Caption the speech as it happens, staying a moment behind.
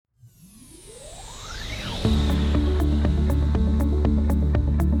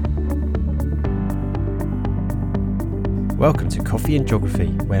Welcome to Coffee and Geography,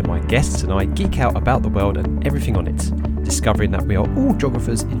 where my guests and I geek out about the world and everything on it, discovering that we are all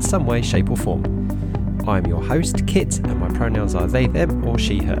geographers in some way, shape or form. I'm your host, Kit, and my pronouns are they, them or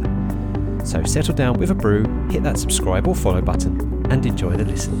she, her. So settle down with a brew, hit that subscribe or follow button, and enjoy the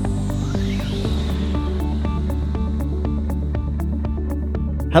listen.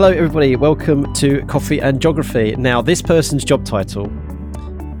 Hello everybody, welcome to Coffee and Geography. Now this person's job title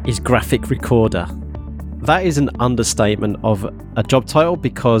is graphic recorder. That is an understatement of a job title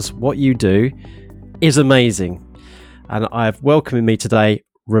because what you do is amazing. And I've welcoming me today,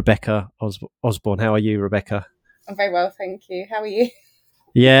 Rebecca Osborne. How are you, Rebecca? I'm very well, thank you. How are you?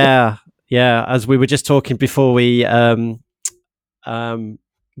 Yeah. As we were just talking before we got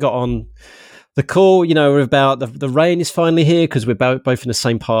on the call, you know, about the rain is finally here because we're both in the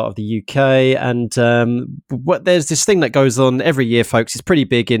same part of the UK. And there's this thing that goes on every year, folks. It's pretty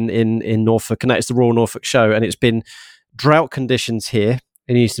big in Norfolk, and that is the Royal Norfolk Show. And it's been drought conditions here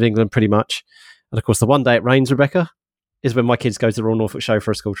in the east of England pretty much. And of course, the one day it rains, Rebecca, is when my kids go to the Royal Norfolk Show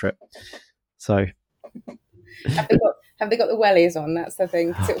for a school trip. So have they got the wellies on? That's the thing,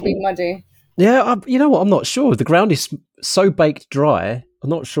 because it'll be muddy. Yeah, you know what? I'm not sure. The ground is so baked dry. I'm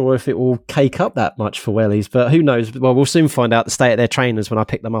not sure if it will cake up that much for wellies, but who knows? Well, we'll soon find out the state of their trainers when I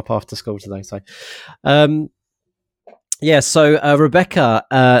pick them up after school today. So, Rebecca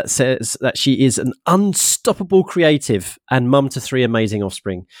says that she is an unstoppable creative and mum to 3 amazing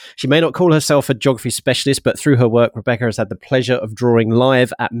offspring. She may not call herself a geography specialist, but through her work, Rebecca has had the pleasure of drawing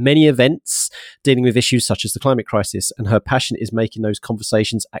live at many events dealing with issues such as the climate crisis, and her passion is making those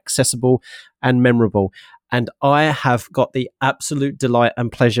conversations accessible and memorable. And I have got the absolute delight and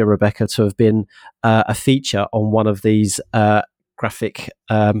pleasure, Rebecca, to have been a feature on one of these graphic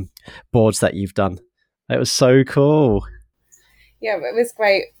boards that you've done. It was so cool. Yeah, it was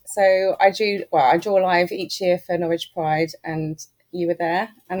great. So I draw live each year for Norwich Pride, and you were there,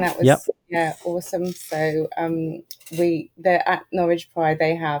 and that was awesome. So at Norwich Pride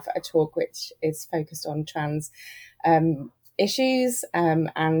they have a talk which is focused on trans issues,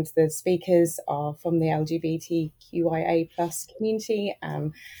 and the speakers are from the LGBTQIA plus community,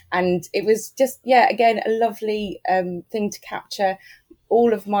 and it was just again a lovely thing to capture.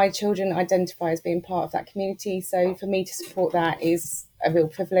 All of my children identify as being part of that community, so for me to support that is a real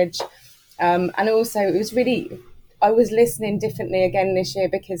privilege. And also it was really, I was listening differently again this year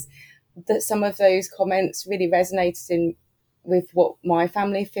because some of those comments really resonated with what my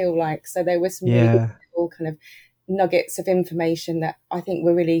family feel like. So there were some really cool kind of nuggets of information that I think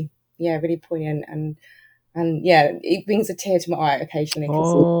were really poignant, and it brings a tear to my eye occasionally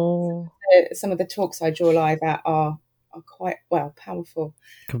because some of the talks I draw live at are quite powerful.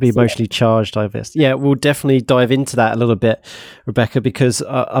 Could be emotionally charged, I guess. Yeah, we'll definitely dive into that a little bit, Rebecca, because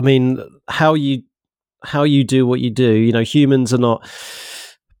I mean, how you do what you do, you know, humans are not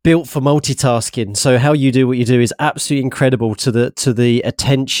built for multitasking. So how you do what you do is absolutely incredible. To the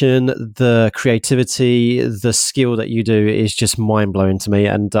attention, the creativity, the skill that you do is just mind blowing to me,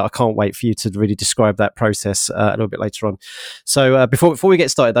 and I can't wait for you to really describe that process a little bit later on. So before we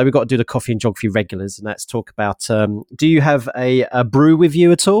get started, though, we've got to do the coffee and geography regulars, and let's talk about. Do you have a brew with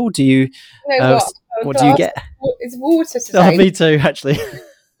you at all? Do you? What do you get? It's water today. Oh, me too, actually.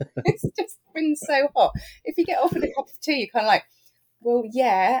 It's just been so hot. If you get offered a cup of tea, you're kind of like, well,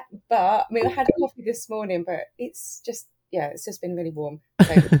 yeah, but I mean, I had a coffee this morning, but it's just been really warm.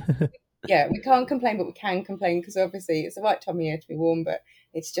 So, we can't complain, but we can complain because obviously it's the right time of year to be warm, but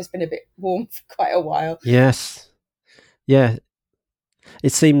it's just been a bit warm for quite a while. Yes. Yeah.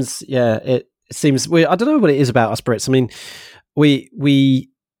 It seems, it seems, I don't know what it is about us Brits. I mean,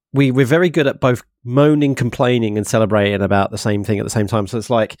 we're very good at both moaning, complaining and celebrating about the same thing at the same time. So it's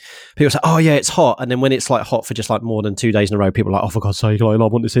like people say, oh yeah, it's hot. And then when it's like hot for just like more than 2 days in a row, people are like, oh, for God's sake, I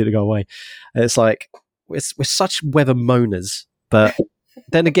want this heat to go away. And it's like, we're such weather moaners. But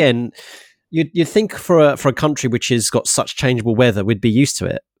then again, you'd think for a country which has got such changeable weather, we'd be used to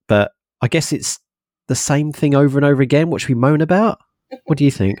it. But I guess it's the same thing over and over again, which we moan about. What do you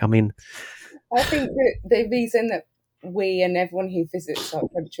think? I mean, I think that the reason that we and everyone who visits our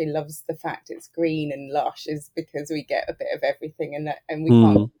country loves the fact it's green and lush is because we get a bit of everything, and we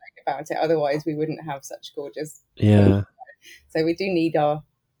can't complain about it. Otherwise, we wouldn't have such gorgeous. Yeah. So we do need our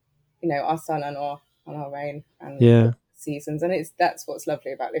sun and our rain and seasons, and that's what's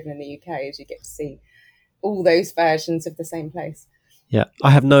lovely about living in the UK is you get to see all those versions of the same place. Yeah, I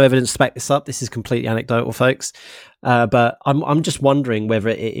have no evidence to back this up. This is completely anecdotal, folks. But I'm just wondering whether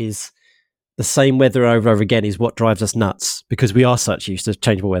it is the same weather over and over again is what drives us nuts, because we are such used to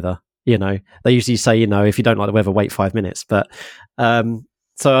changeable weather. You know, they usually say, if you don't like the weather, wait 5 minutes. But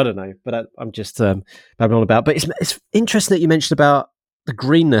So I don't know, but I'm just babbling on about. But it's interesting that you mentioned about the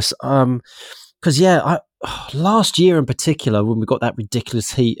greenness, because last year in particular, when we got that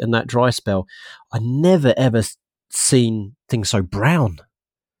ridiculous heat and that dry spell, I never ever seen things so brown.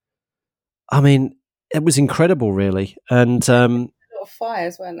 I mean, it was incredible, really, and a lot of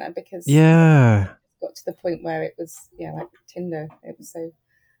fires, weren't there? Because yeah, it got to the point where it was like tinder. It was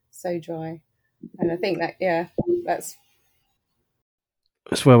so dry, and I think that that's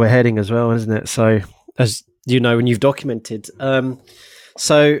where we're heading as well, isn't it? So, as you know, when you've documented,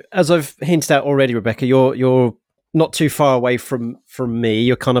 so as I've hinted at already, Rebecca, you're not too far away from me.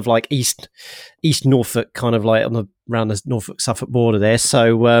 You're kind of like East Norfolk, kind of like around the Norfolk Suffolk border there.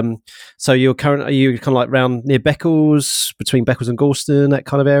 So so are you kind of like round near Beccles, between Beccles and Gorleston, that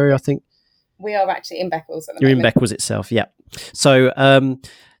kind of area, I think. we are actually in Beccles at the You're moment. in Beccles itself, yeah. So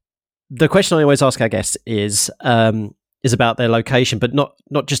the question I always ask our guests is about their location, but not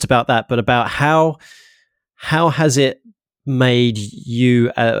just about that, but about how has it made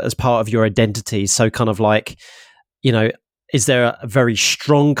you as part of your identity? So kind of like, you know, is there a very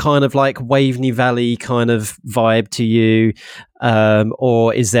strong kind of like Waveney Valley kind of vibe to you,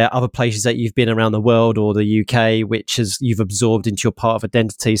 or is there other places that you've been around the world or the UK which you've absorbed into your part of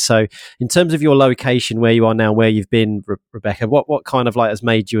identity? So in terms of your location, where you are now, where you've been, Rebecca, what kind of like has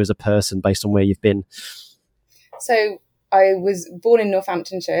made you as a person based on where you've been? So I was born in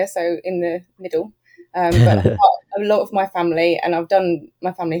Northamptonshire, so in the middle. But a lot of my family, and I've done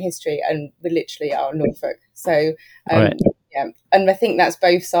my family history, and we literally are Norfolk. So Right. yeah, and I think that's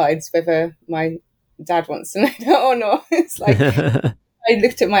both sides, whether my dad wants to know that or not. It's like I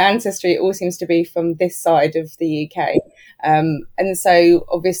looked at my ancestry; it all seems to be from this side of the UK. And so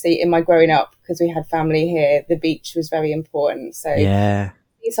obviously in my growing up, because we had family here, the beach was very important. So yeah.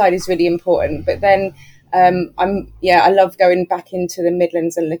 the side is really important. But then I love going back into the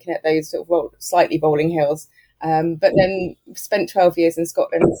Midlands and looking at those sort of slightly rolling hills. But then spent 12 years in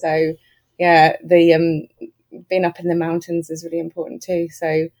Scotland, so yeah, the being up in the mountains is really important too.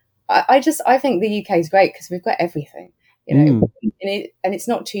 So I think the UK is great because we've got everything, and it's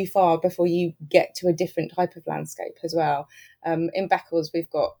not too far before you get to a different type of landscape as well. In Beccles, we've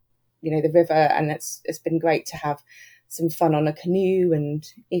got the river, and it's been great to have some fun on a canoe, and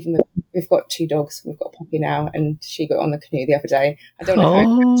even we've got 2 dogs. We've got Poppy now, and she got on the canoe the other day. I don't know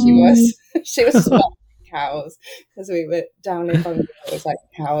how she was. She was smart cows, because we were down in Bungalow. There was like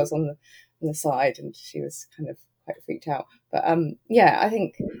cows on the side, and she was kind of quite freaked out. But I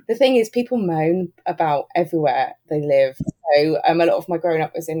think the thing is, people moan about everywhere they live. So a lot of my growing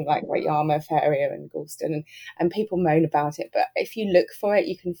up was in like Great Yarmouth area and Gorleston, and people moan about it. But if you look for it,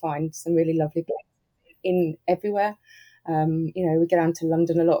 you can find some really lovely places in everywhere. We go down to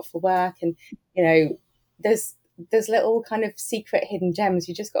London a lot for work, and there's little kind of secret hidden gems.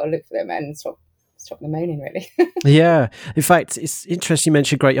 You just got to look for them and stop the moaning, really. Yeah, in fact, it's interesting you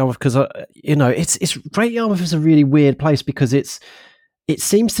mentioned Great Yarmouth, because it's Great Yarmouth is a really weird place, because it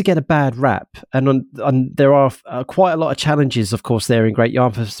seems to get a bad rap, and there are quite a lot of challenges, of course, there in Great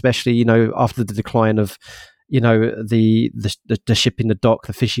Yarmouth, especially after the decline of the ship in the dock,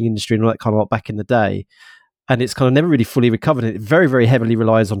 the fishing industry, and all that kind of lot back in the day. And it's kind of never really fully recovered. It very, very heavily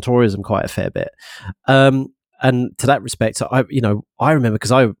relies on tourism quite a fair bit. And to that respect, I remember,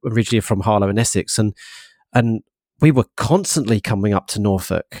 because I originally from Harlow in Essex, and we were constantly coming up to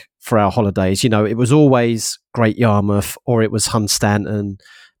Norfolk for our holidays. It was always Great Yarmouth, or it was Hunstanton,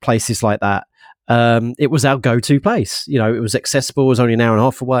 places like that. It was our go-to place. It was accessible. It was only an hour and a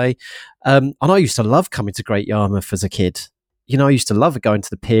half away. And I used to love coming to Great Yarmouth as a kid. I used to love going to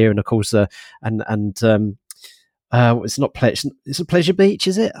the pier, and of course, it's not Pleasure. It's a Pleasure Beach,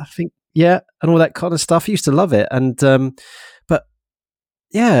 is it? I think, yeah, and all that kind of stuff. I used to love it, and but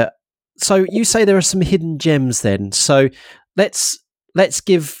yeah. So you say there are some hidden gems, then. So let's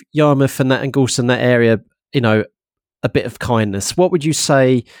give Yarmouth and Gorleston, that area, a bit of kindness. What would you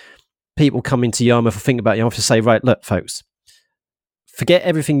say people come into Yarmouth or think about Yarmouth to say, right, look, folks, forget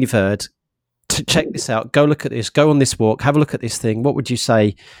everything you've heard. Check this out. Go look at this. Go on this walk. Have a look at this thing. What would you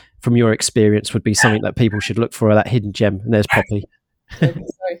say, from your experience, would be something that people should look for, that hidden gem? And there's Poppy. Sorry.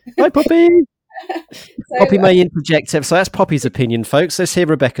 Hi, Poppy. So, Poppy may interject. So that's Poppy's opinion, folks. Let's hear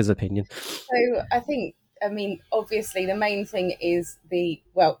Rebecca's opinion. So I think, obviously the main thing is 2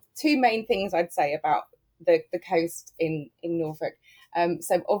 main things I'd say about the coast in Norfolk.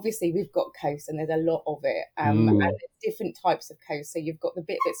 So obviously we've got coast, and there's a lot of it, and there's different types of coast. So you've got the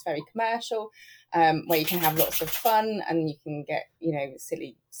bit that's very commercial, where you can have lots of fun, and you can get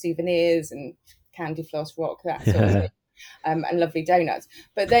silly souvenirs and candy floss rock, that sort of thing. and lovely donuts.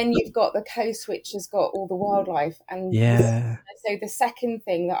 But then you've got the coast, which has got all the wildlife. And so the second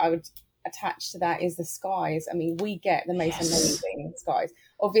thing that I would attach to that is the skies. I mean, we get the most amazing skies.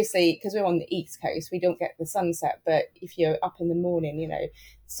 Obviously, because we're on the east coast, we don't get the sunset. But if you're up in the morning, you know,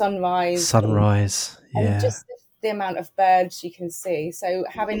 sunrise, and just the amount of birds you can see. So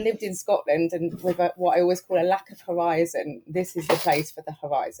having lived in Scotland and with what I always call a lack of horizon, this is the place for the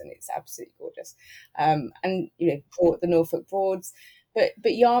horizon. It's absolutely gorgeous. And, you know, the Norfolk Broads. But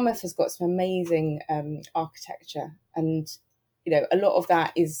Yarmouth has got some amazing architecture, and, you know, a lot of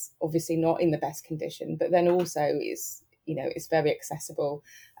that is obviously not in the best condition, but then also is, you know, it's very accessible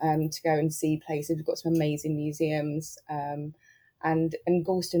to go and see places. We've got some amazing museums, and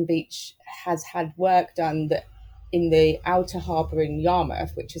Gorleston Beach has had work done that in the outer harbour in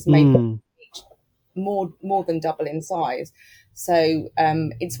Yarmouth, which has made the beach more than double in size. So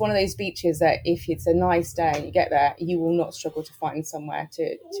it's one of those beaches that if it's a nice day and you get there, you will not struggle to find somewhere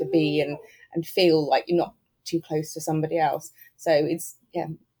to be and feel like you're not too close to somebody else. So it's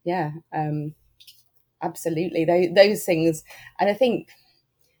absolutely those things. And I think,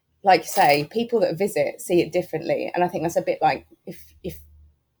 like you say, people that visit see it differently, and I think that's a bit like if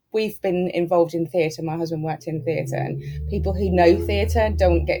we've been involved in theatre. My husband worked in theatre, and people who know theatre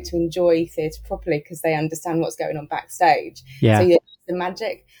don't get to enjoy theatre properly because they understand what's going on backstage. So the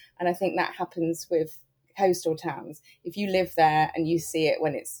magic, and I think that happens with coastal towns. If you live there and you see it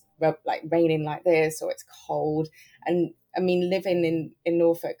when it's like raining like this or it's cold, and I mean, living in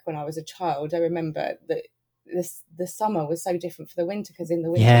Norfolk when I was a child, I remember that the summer was so different for the winter, because in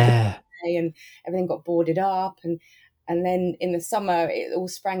the winter and everything got boarded up, and then in the summer, it all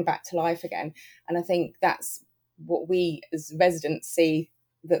sprang back to life again. And I think that's what we as residents see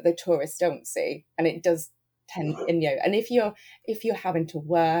that the tourists don't see. And it does tend, and, you know, and if you're having to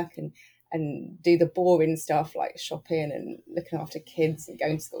work and do the boring stuff like shopping and looking after kids and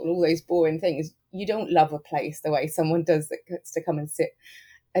going to school, all those boring things, you don't love a place the way someone does that gets to come and sit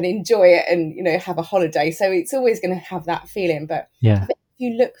and enjoy it and, you know, have a holiday. So it's always going to have that feeling. But I think if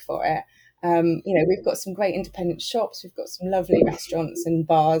you look for it, you know, we've got some great independent shops, we've got some lovely restaurants and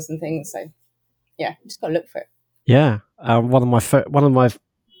bars and things. So yeah, just got to look for it. One of my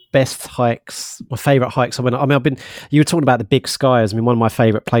best hikes, my favorite hikes I went on. I mean, you were talking about the big skies. I mean, one of my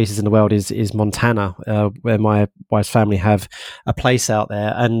favorite places in the world is Montana, where my wife's family have a place out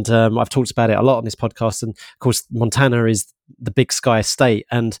there, and I've talked about it a lot on this podcast. And of course, Montana is the big sky state,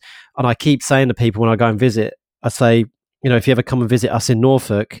 and I keep saying to people when I go and visit, I say, you know, if you ever come and visit us in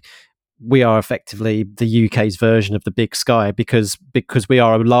Norfolk, we are effectively the UK's version of the big sky, because we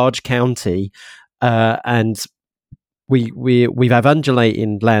are a large county, and we have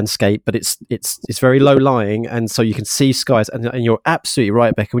undulating landscape, but it's very low lying, and so you can see skies. And you're absolutely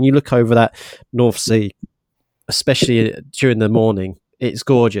right, Becca. When you look over that North Sea, especially during the morning, it's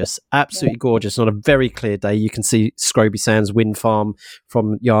gorgeous, absolutely gorgeous. On a very clear day, you can see Scroby Sands wind farm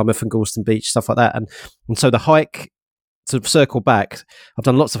from Yarmouth and Gorleston Beach, stuff like that. And so the hike, to circle back, I've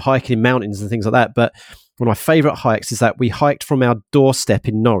done lots of hiking in mountains and things like that, but one of my favourite hikes is that we hiked from our doorstep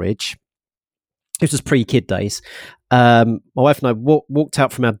in Norwich. This was pre-kid days. My wife and I walked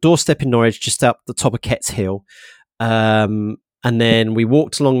out from our doorstep in Norwich, just up the top of Ketts Hill, and then we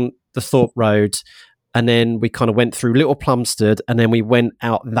walked along the Thorpe Road, and then we kind of went through Little Plumstead, and then we went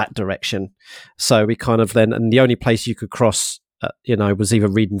out that direction. So we kind of then, and the only place you could cross, you know, was either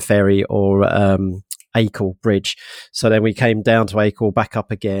Reedham Ferry or Acle Bridge. So then we came down to Acle, back up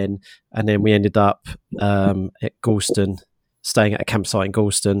again, and then we ended up at Gorleston, staying at a campsite in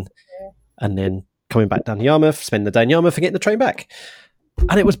Gorleston, and then coming back down to Yarmouth, spending the day in Yarmouth and getting the train back.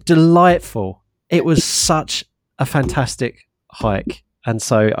 And it was delightful. It was such a fantastic hike. And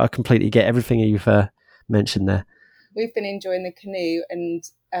so I completely get everything you've mentioned there. We've been enjoying the canoe, and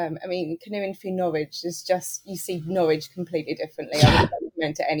I mean, canoeing through Norwich is just, you see Norwich completely differently. I would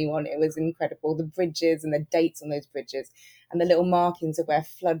recommend to anyone. It was incredible. The bridges and the dates on those bridges and the little markings of where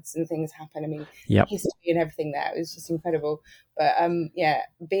floods and things happen. I mean, history and everything there. It was just incredible. But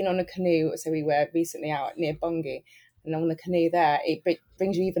being on a canoe, so we were recently out near Bungay, and on the canoe there, it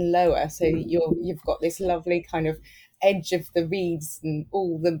brings you even lower. So you've got this lovely kind of edge of the reeds and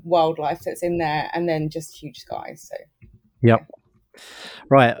all the wildlife that's in there, and then just huge skies. So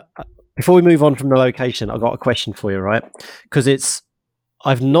right, before we move on from the location, I've got a question for you, right? Because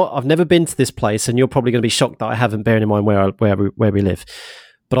I've never been to this place, and you're probably going to be shocked that I haven't, bearing in mind where we live,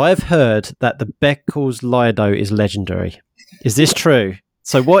 but I have heard that the Beccles Lido is legendary. Is this true?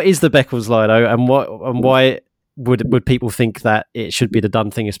 So what is the Beccles Lido, and why would people think that it should be the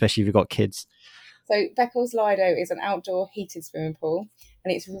done thing, especially if you've got kids? So Beccles Lido is an outdoor heated swimming pool,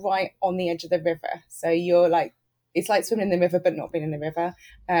 and it's right on the edge of the river. So you're like it's like swimming in the river, but not being in the river.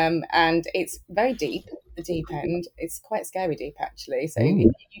 And it's very deep, the deep end. It's quite scary deep, actually. So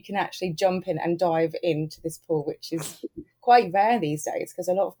you can actually jump in and dive into this pool, which is quite rare these days because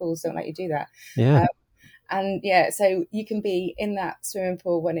a lot of pools don't let you do that. Yeah. And yeah, so you can be in that swimming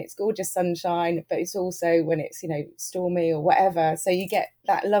pool when it's gorgeous sunshine, but it's also when it's, stormy or whatever. So you get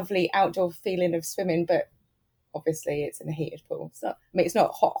that lovely outdoor feeling of swimming, but obviously it's in a heated pool. It's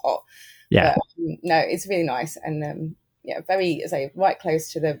not hot. Yeah. But, no, it's really nice. And very, right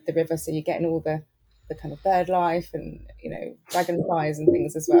close to the river. So you're getting all the kind of bird life and, dragonflies and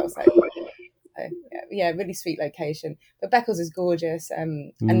things as well. So really sweet location. But Beccles is gorgeous.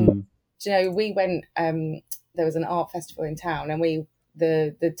 And we went, there was an art festival in town, and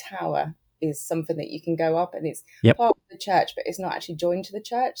the tower is something that you can go up, and it's part of the church, but it's not actually joined to the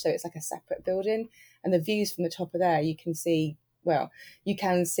church. So it's like a separate building, and the views from the top of there, you can see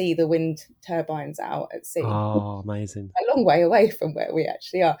the wind turbines out at sea. Oh, amazing. A long way away from where we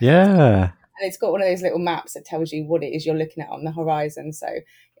actually are. Yeah. And it's got one of those little maps that tells you what it is you're looking at on the horizon. So,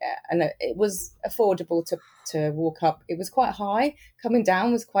 and it was affordable to walk up. It was quite high. Coming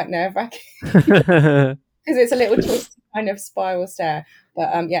down was quite nerve-wracking because it's a little twisty kind of spiral stair. But,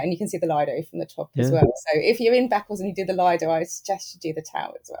 and you can see the Lido from the top as well. So if you're in Beccles and you do the Lido, I suggest you do the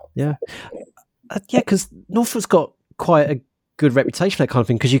tower as well. Yeah. Because Norfolk's got quite a good reputation for that kind of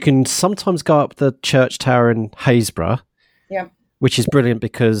thing, because you can sometimes go up the church tower in Haysborough. Yeah. Which is brilliant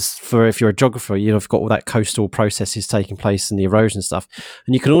because if you're a geographer, you've got all that coastal processes taking place and the erosion stuff.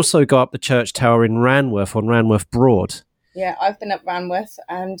 And you can also go up the church tower in Ranworth on Ranworth Broad. Yeah, I've been up Ranworth,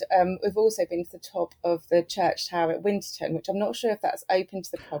 and we've also been to the top of the church tower at Winterton, which I'm not sure if that's open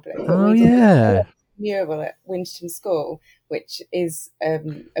to the public. Oh, yeah. Mural at Winterton School, which is a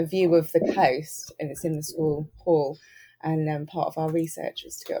view of the coast, and it's in the school hall. And part of our research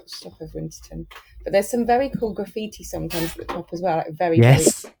was to go up to the top of Winterton. But there's some very cool graffiti sometimes at the top as well, like very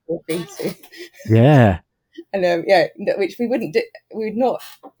cool graffiti. Yeah. And which we would not,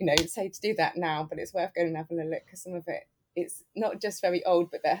 say to do that now, but it's worth going and having a look, because some of it's not just very old,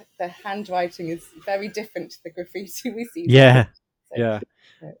 but the handwriting is very different to the graffiti we see. Yeah. So, yeah.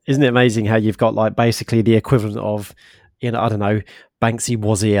 Isn't it amazing how you've got like basically the equivalent of, I don't know, Banksy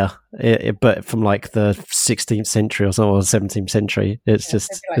was here, but from like the 16th century or something, or 17th century. It's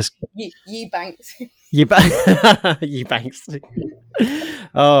just like, you Banks. You Banks.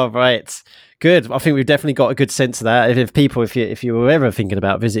 Oh, right. Good. I think we've definitely got a good sense of that. If you were ever thinking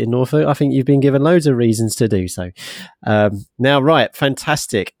about visiting Norfolk, I think you've been given loads of reasons to do so. Now, right,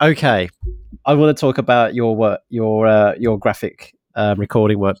 fantastic. Okay, I want to talk about your work, your graphic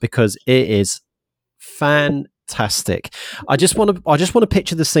recording work, because it is fantastic. I just want to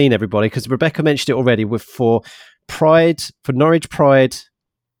picture the scene, everybody, because Rebecca mentioned it already. For Norwich Pride,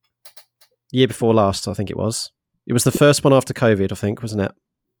 year before last, I think it was. It was the first one after COVID, I think, wasn't it?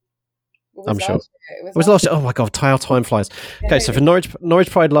 I'm sure. It was last year. Oh my God, how time flies. Okay, so for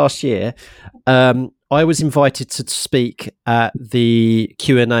Norwich Pride last year, I was invited to speak at the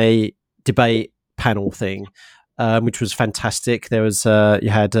Q&A debate panel thing, which was fantastic. There was you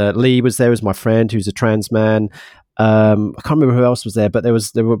had Lee was there as my friend, who's a trans man. I can't remember who else was there, but there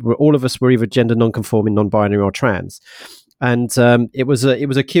were all of us were either gender non-conforming, non-binary, or trans. And it was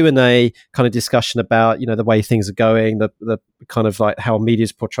a Q&A kind of discussion about the way things are going, the kind of like how media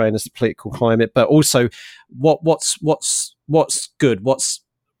is portraying this political climate, but also what's good, what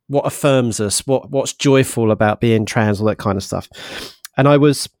affirms us, what's joyful about being trans, all that kind of stuff. And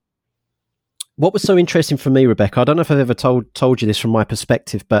what was so interesting for me, Rebecca, I don't know if I've ever told you this from my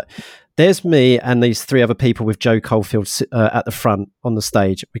perspective, but there's me and these three other people with Joe Caulfield at the front on the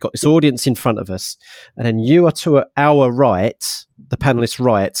stage. We've got this audience in front of us, and then you are to our right, the panelist's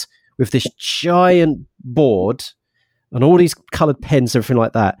right, with this giant board and all these coloured pens, everything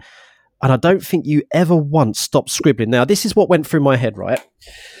like that. And I don't think you ever once stopped scribbling. Now, this is what went through my head, right?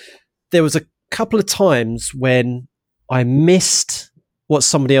 There was a couple of times when I missed what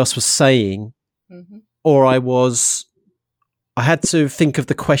somebody else was saying, or I had to think of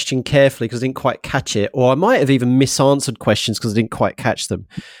the question carefully because I didn't quite catch it, or I might have even misanswered questions because I didn't quite catch them,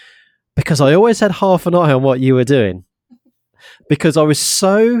 because I always had half an eye on what you were doing, because I was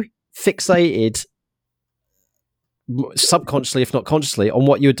so fixated subconsciously, if not consciously, on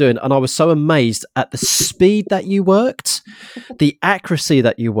what you were doing, and I was so amazed at the speed that you worked, the accuracy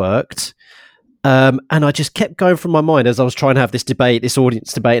that you worked. And I just kept going from my mind as I was trying to have this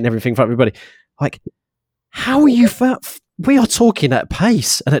audience debate and everything for everybody. Like, how are you? We are talking at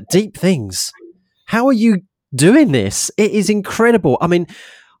pace and at deep things. How are you doing this? It is incredible. I mean,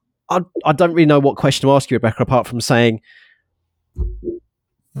 I don't really know what question to ask you, Rebecca, apart from saying,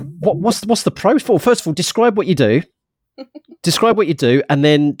 what's the pro for? First of all, describe what you do. Describe what you do, and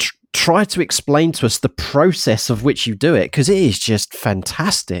then try to explain to us the process of which you do it, because it is just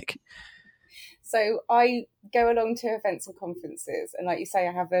fantastic. So I go along to events and conferences, and like you say,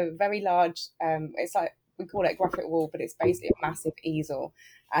 I have a very large, it's like, we call it a graphic wall, but it's basically a massive easel.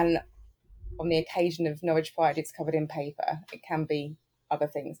 And on the occasion of Norwich Pride, it's covered in paper. It can be other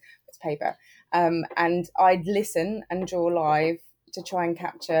things, it's paper. And I'd listen and draw live to try and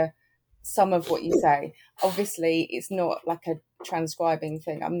capture some of what you say. Obviously, it's not like a transcribing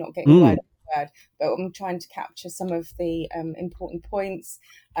thing. I'm not getting word for word, but I'm trying to capture some of the important points,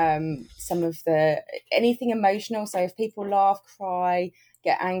 some of the anything emotional. So if people laugh, cry,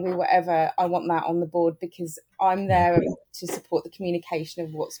 get angry, whatever, I want that on the board, because I'm there to support the communication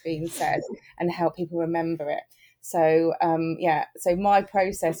of what's being said and help people remember it. So so my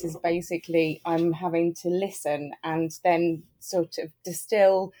process is basically I'm having to listen and then sort of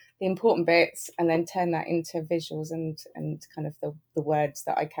distill the important bits and then turn that into visuals and kind of the words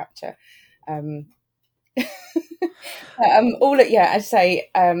that I capture. I'd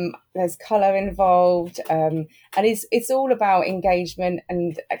say there's colour involved, and it's all about engagement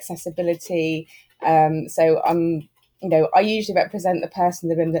and accessibility. So I usually represent the person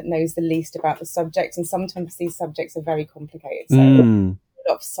in the room that knows the least about the subject, and sometimes these subjects are very complicated. So do a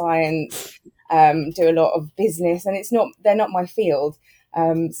lot of science, do a lot of business, and they're not my field.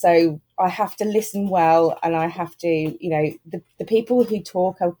 So I have to listen well, and I have to, the people who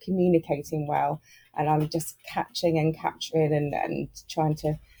talk are communicating well, and I'm just catching and capturing and trying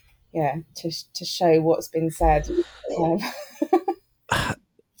to show what's been said.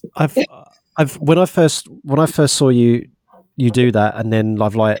 I've when I first saw you do that, and then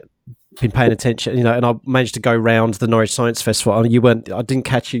I've been paying attention, and I managed to go round the Norwich Science Festival. I didn't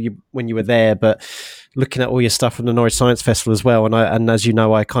catch you when you were there, but looking at all your stuff from the Norwich Science Festival as well, and as you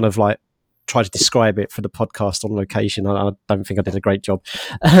know, I kind of try to describe it for the podcast on location. I don't think I did a great job,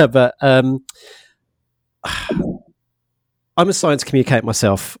 but I'm a science communicator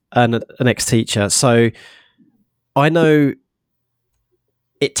myself and an ex-teacher, so I know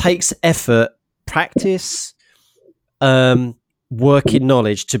it takes effort, practice, working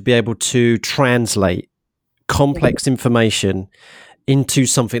knowledge to be able to translate complex information into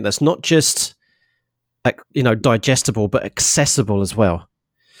something that's not just digestible but accessible as well.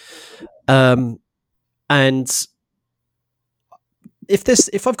 And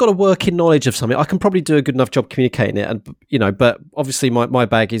if I've got a working knowledge of something, I can probably do a good enough job communicating it. And but obviously my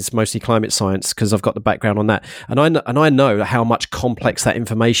bag is mostly climate science because I've got the background on that, and I know how much complex that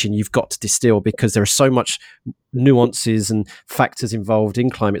information you've got to distill, because there are so much nuances and factors involved in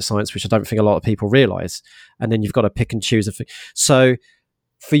climate science, which I don't think a lot of people realise. And then you've got to pick and choose. So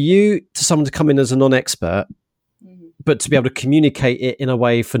for someone to come in as a non-expert, but to be able to communicate it in a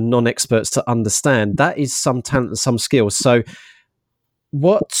way for non-experts to understand, that is some talent and some skills. So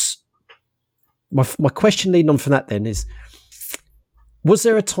what's my question leading on from that then is, was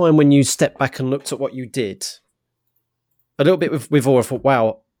there a time when you stepped back and looked at what you did a little bit with awe and thought,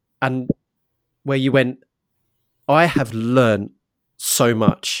 wow, and where you went, I have learned so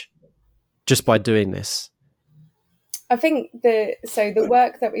much just by doing this? I think the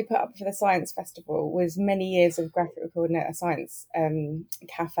work that we put up for the Science Festival was many years of graphic recording at a science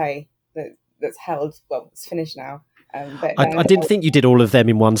cafe that's held, well, it's finished now. But I didn't think you did all of them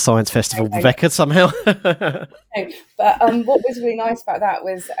in one science festival, Rebecca, somehow. No, but what was really nice about that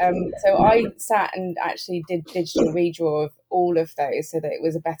was, so I sat and actually did digital redraw of all of those so that it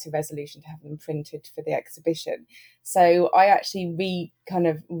was a better resolution to have them printed for the exhibition. So I actually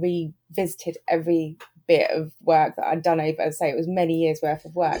revisited every bit of work that I'd done over, say, it was many years worth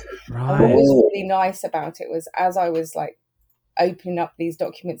of work. Right. And what was really nice about it was, as I was opening up these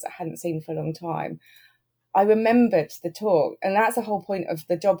documents I hadn't seen for a long time, I remembered the talk, and that's the whole point of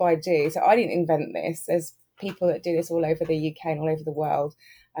the job I do. So I didn't invent this. There's people that do this all over the UK and all over the world.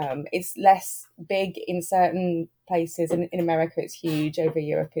 It's less big in certain places. In America, it's huge. Over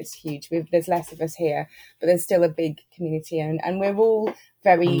Europe, it's huge. There's less of us here, but there's still a big community, and we're all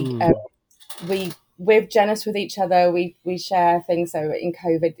very we're generous with each other. We share things. So in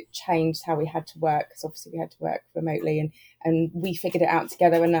COVID, it changed how we had to work, because obviously we had to work remotely, and we figured it out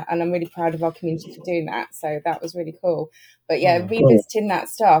together. And I'm really proud of our community for doing that. So that was really cool. But revisiting that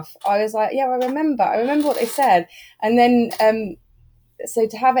stuff, I was like, I remember what they said. And then so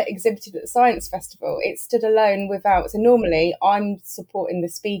to have it exhibited at the Science Festival, it stood alone without. So normally I'm supporting the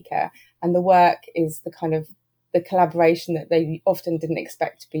speaker, and the work is the kind of the collaboration that they often didn't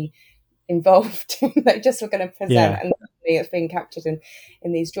expect to be involved. They just were going to present, and it's being captured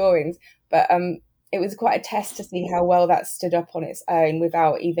in these drawings. But it was quite a test to see how well that stood up on its own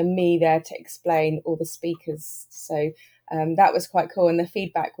without even me there to explain or the speakers. So that was quite cool, and the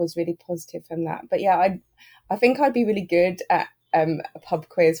feedback was really positive from that. But yeah, I think I'd be really good at a pub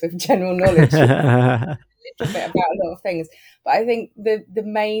quiz with general knowledge. A little bit about a lot of things, but I think the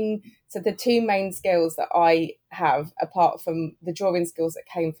two main skills that I have, apart from the drawing skills that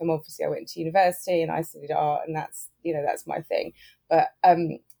came from, obviously I went to university and I studied art, and that's my thing, but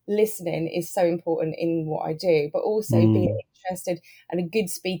listening is so important in what I do, but also being interested, and a good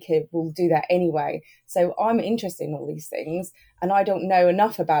speaker will do that anyway. So I'm interested in all these things and I don't know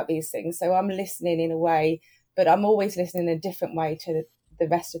enough about these things, so I'm listening in a way, but I'm always listening in a different way to the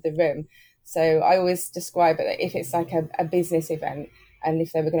rest of the room. So I always describe it that if it's like a business event, and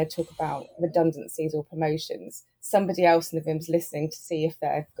if they were going to talk about redundancies or promotions, somebody else in the room's listening to see if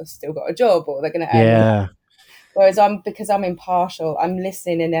they've still got a job or they're going to earn more. Whereas because I'm impartial, I'm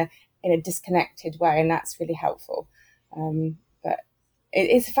listening in a disconnected way, and that's really helpful. But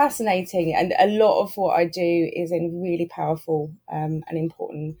it's fascinating, and a lot of what I do is in really powerful and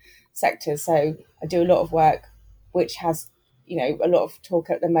important sectors. So I do a lot of work which has, a lot of talk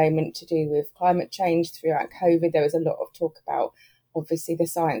at the moment to do with climate change. Throughout COVID, there was a lot of talk about obviously the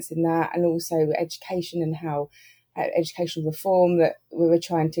science in that, and also education and how educational reform, that we were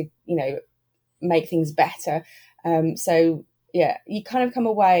trying to, make things better. So yeah, you kind of come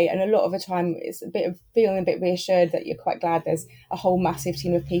away, and a lot of the time it's a bit of feeling a bit reassured that you're quite glad there's a whole massive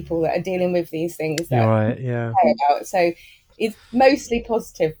team of people that are dealing with these things that care about. So it's mostly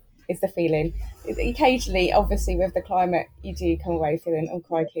positive is the feeling. Occasionally, obviously, with the climate, you do come away feeling, oh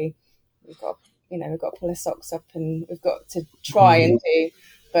crikey, we've got to pull our socks up and we've got to try and do.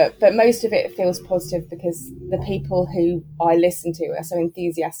 But most of it feels positive because the people who I listen to are so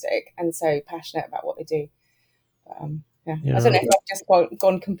enthusiastic and so passionate about what they do. I don't know if I've just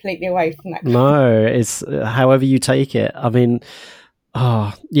gone completely away from that. No, it's however you take it. I mean,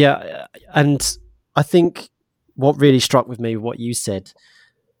 and I think what really struck with me, what you said,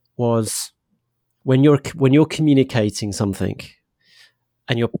 was when you're communicating something,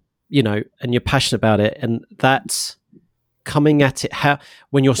 and you're passionate about it, and that's coming at it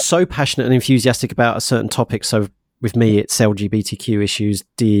when you're so passionate and enthusiastic about a certain topic. So with me, it's LGBTQ issues,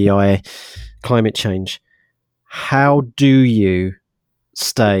 DEI, climate change. How do you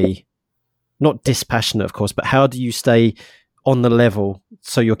stay not dispassionate, of course, but how do you stay on the level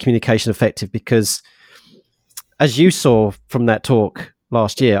so your communication effective? Because as you saw from that talk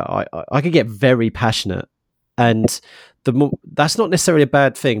last year, I could get very passionate, and that's not necessarily a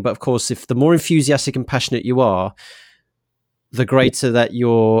bad thing. But of course, if the more enthusiastic and passionate you are, the greater that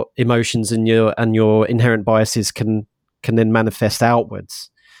your emotions and your inherent biases can then manifest outwards.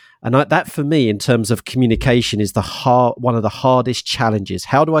 And that, for me, in terms of communication, is one of the hardest challenges.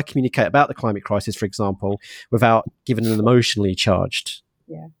 How do I communicate about the climate crisis, for example, without giving an emotionally charged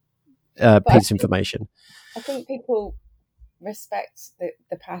piece of information? I think people respect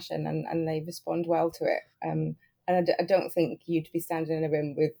the passion and they respond well to it. And I don't think you'd be standing in a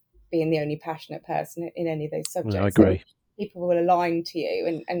room with being the only passionate person in any of those subjects. I agree. So people will align to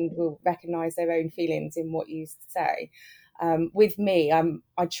you and will recognise their own feelings in what you say. With me,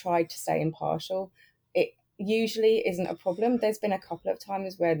 I try to stay impartial. It usually isn't a problem. There's been a couple of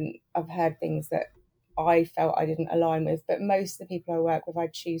times when I've heard things that I felt I didn't align with, but most of the people I work with, I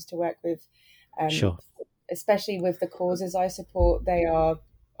choose to work with. Sure. Especially with the causes I support,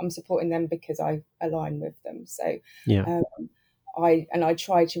 I'm supporting them because I align with them. So I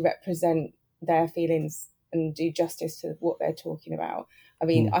try to represent their feelings and do justice to what they're talking about. I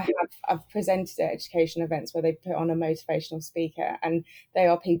mean, I've presented at education events where they put on a motivational speaker, and they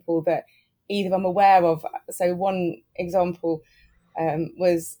are people that either I'm aware of. So one example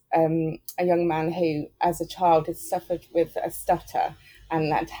was a young man who, as a child, had suffered with a stutter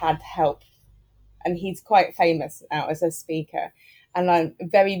and had help. And he's quite famous now as a speaker. And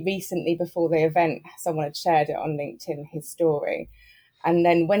very recently, before the event, someone had shared it on LinkedIn, his story. And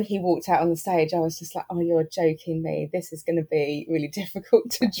then when he walked out on the stage, I was just like, oh, you're joking me. This is going to be really difficult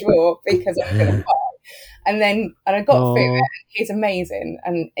to draw because I'm going to cry. And I got through it. He's amazing.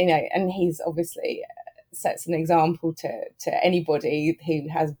 And, and he's obviously sets an example to anybody who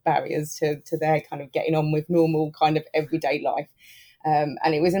has barriers to their kind of getting on with normal kind of everyday life.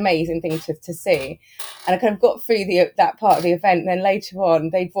 And it was an amazing thing to see. And I kind of got through that part of the event. And then later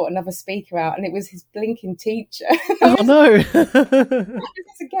on, they brought another speaker out, and it was his blinking teacher. Oh no!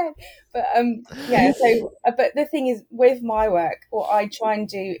 Again, but So, but the thing is, with my work, what I try and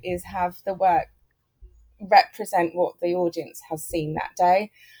do is have the work represent what the audience has seen that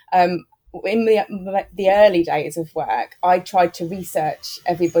day. in the early days of work, I tried to research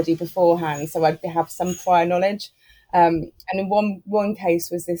everybody beforehand, so I'd have some prior knowledge. And in one case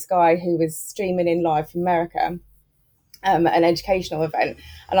was this guy who was streaming in live from America, an educational event,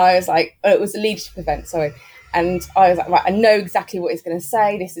 and I was like, oh, it was a leadership event, sorry. And I was like, right, I know exactly what he's going to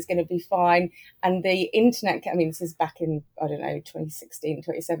say. This is going to be fine. And the internet, I mean, this is back in, I don't know, 2016,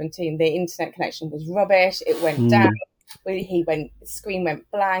 2017. The internet connection was rubbish. It went down. The screen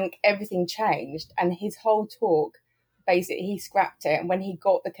went blank. Everything changed. And his whole talk, basically, he scrapped it. And when he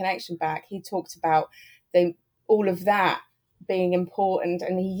got the connection back, he talked about all of that being important.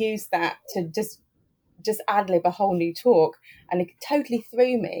 And he used that to just ad-lib a whole new talk, and it totally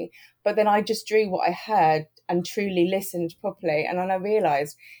threw me. But then I just drew what I heard and truly listened properly. And then I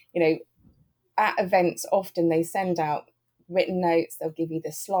realized, at events, often they send out written notes, they'll give you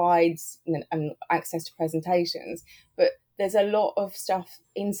the slides and access to presentations, but there's a lot of stuff,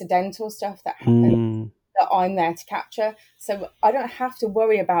 incidental stuff that happens that I'm there to capture. So I don't have to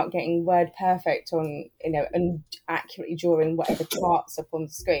worry about getting word perfect on, and accurately drawing whatever charts up on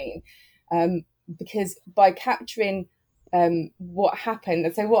the screen. Because by capturing what happened,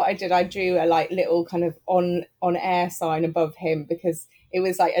 and so what I did, I drew a little kind of on air sign above him, because it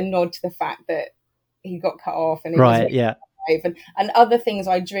was like a nod to the fact that he got cut off, and it was really live, and other things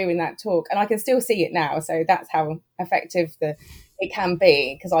I drew in that talk, and I can still see it now. So that's how effective it can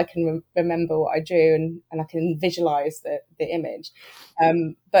be, because I can remember what I drew, and I can visualize the image.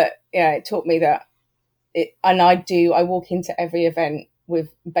 But yeah, it taught me that I walk into every event with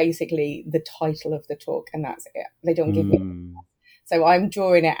basically the title of the talk, and that's it. They don't give me. So I'm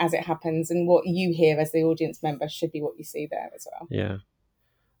drawing it as it happens, and what you hear as the audience member should be what you see there as well. Yeah.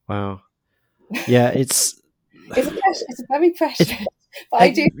 Wow. Yeah, it's very precious. But I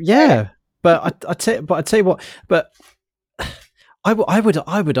do. Yeah, but I tell you what. But I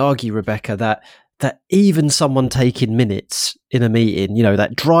would argue, Rebecca, that even someone taking minutes in a meeting,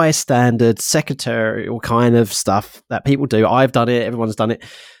 that dry standard secretarial kind of stuff that people do, I've done it, everyone's done it,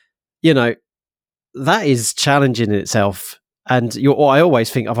 that is challenging in itself. And I always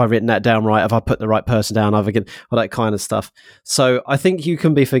think, have I written that down right? Have I put the right person down? All that kind of stuff. So I think you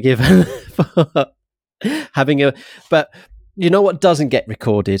can be forgiven for having but what doesn't get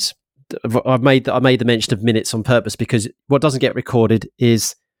recorded? I made the mention of minutes on purpose, because what doesn't get recorded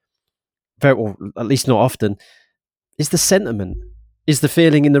is or at least not often, is the sentiment, is the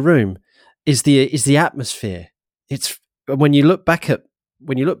feeling in the room, is the atmosphere. It's when you look back at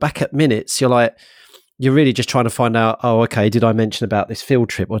minutes, you're really just trying to find out, oh, okay, did I mention about this field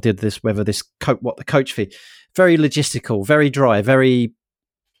trip, or did this, whether this what the coach fee, very logistical, very dry, very,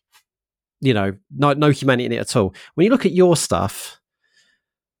 no humanity in it at all. When you look at your stuff,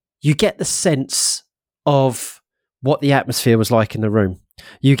 you get the sense of what the atmosphere was like in the room.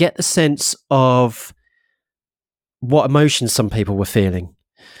 You get the sense of what emotions some people were feeling.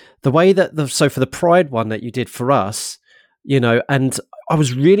 The way that so for the Pride one that you did for us, and I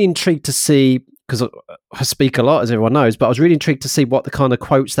was really intrigued to see, because I speak a lot, as everyone knows, but I was really intrigued to see what the kind of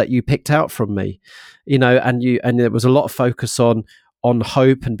quotes that you picked out from me, and there was a lot of focus on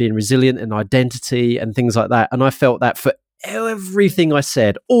hope and being resilient and identity and things like that. And I felt that for everything I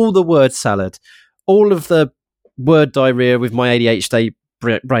said, all the word salad, all of the word diarrhea with my ADHD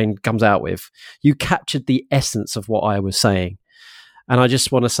brain comes out with, you captured the essence of what I was saying. And I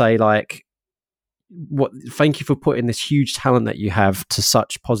just want to say, thank you for putting this huge talent that you have to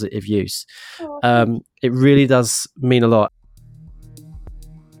such positive use. It really does mean a lot.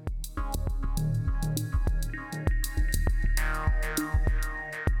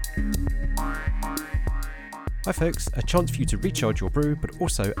 Hi folks, a chance for you to recharge your brew, but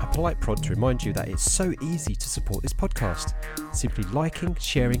also a polite prod to remind you that it's so easy to support this podcast. Simply liking,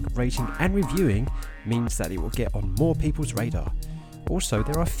 sharing, rating and reviewing means that it will get on more people's radar. Also,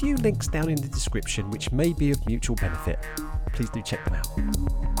 there are a few links down in the description which may be of mutual benefit. Please do check them out.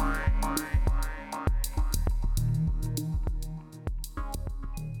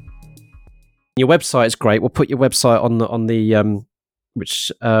 Your website is great. We'll put your website on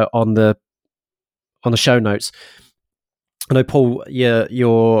the show notes. I know, Paul,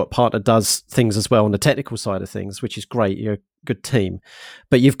 your partner does things as well on the technical side of things, which is great. You're a good team.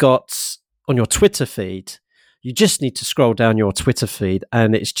 But you've got on your Twitter feed, you just need to scroll down your Twitter feed,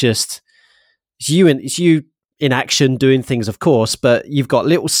 and it's you in action doing things, of course, but you've got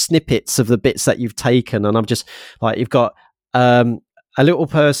little snippets of the bits that you've taken. And I'm just you've got a little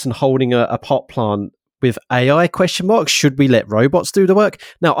person holding a pot plant with AI question marks. Should we let robots do the work?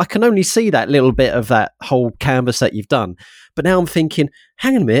 Now, I can only see that little bit of that whole canvas that you've done. But now I'm thinking,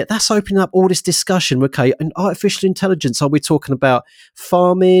 hang on a minute, that's opening up all this discussion. Okay, and artificial intelligence, are we talking about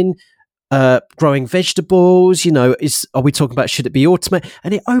farming, growing vegetables, are we talking about, should it be automated?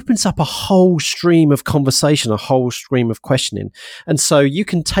 And it opens up a whole stream of conversation, a whole stream of questioning. And so you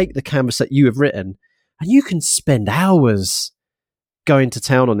can take the canvas that you have written and you can spend hours going to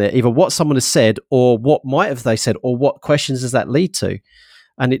town on it, either what someone has said or what might have they said or what questions does that lead to.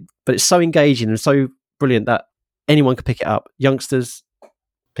 But it's so engaging and so brilliant that anyone can pick it up. Youngsters,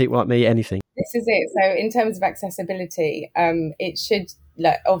 people like me, anything. This is it. So in terms of accessibility, it should,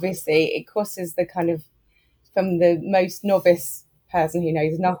 obviously it crosses the kind of, from the most novice person who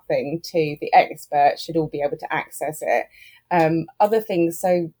knows nothing to the expert should all be able to access it. Other things,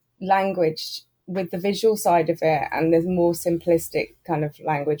 so language with the visual side of it, and there's more simplistic kind of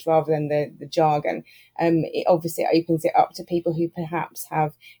language rather than the jargon. It obviously opens it up to people who perhaps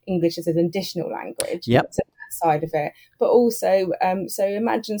have English as an additional language. Yep. So that side of it, but also, so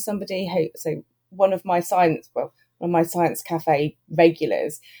imagine somebody who, one of my science cafe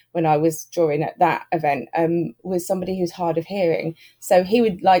regulars when I was drawing at that event was somebody who's hard of hearing. So he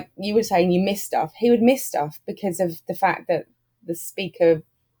would, like you were saying, you miss stuff. He would miss stuff because of the fact that the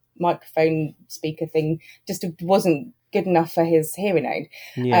microphone speaker thing just wasn't good enough for his hearing aid.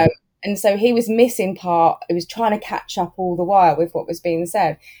 Yeah. And so he was missing part. He was trying to catch up all the while with what was being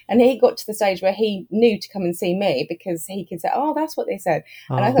said. And he got to the stage where he knew to come and see me because he could say, oh, that's what they said.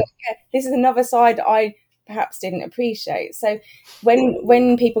 Oh. And I thought, yeah, this is another side I perhaps didn't appreciate. So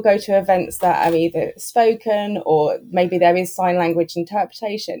when people go to events that are either spoken or maybe there is sign language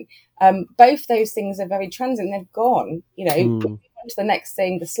interpretation, both those things are very transient. They've gone, to the next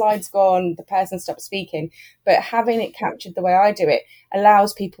thing, the slide's gone, the person stopped speaking. But having it captured the way I do it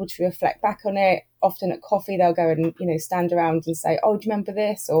allows people to reflect back on it. Often at coffee, they'll go and, stand around and say, oh, do you remember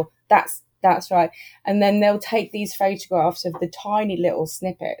this? Or that's right. And then they'll take these photographs of the tiny little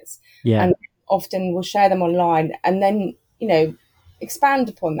snippets. Yeah. And often we'll share them online and then, expand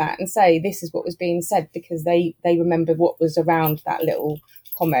upon that and say, this is what was being said because they remember what was around that little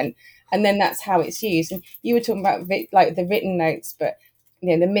comment. And then that's how it's used. And you were talking about like the written notes, but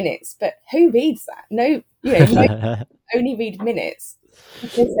the minutes. But who reads that? No, only read minutes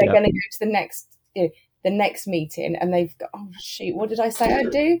because they're going to go to the next meeting and they've got, oh shoot, what did I say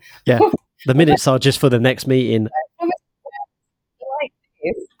I'd do? Yeah, the minutes are just for the next meeting.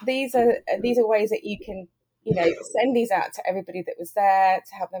 These are ways that you can send these out to everybody that was there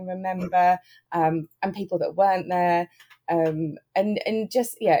to help them remember, and people that weren't there. And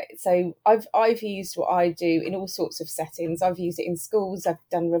just, so I've used what I do in all sorts of settings. I've used it in schools. I've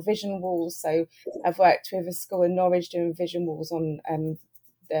done revision walls. So I've worked with a school in Norwich doing revision walls on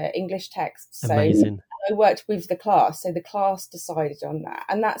the English texts. So amazing. I worked with the class. So the class decided on that.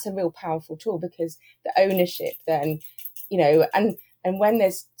 And that's a real powerful tool because the ownership then, and when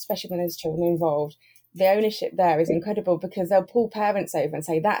especially when there's children involved, the ownership there is incredible because they'll pull parents over and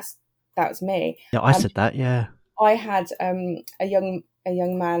say, that's me. Yeah, I said that, yeah. I had a young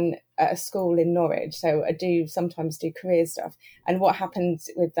man at a school in Norwich, so I do sometimes do career stuff. And what happened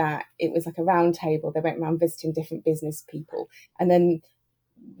with that, it was like a round table. They went around visiting different business people. And then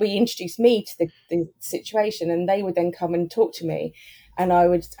we introduced me to the situation and they would then come and talk to me. And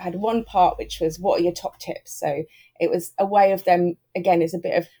had one part which was, what are your top tips? So it was a way of them, again, it's a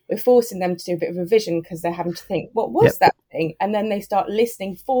bit of, we're forcing them to do a bit of revision because they're having to think, what was that thing? And then they start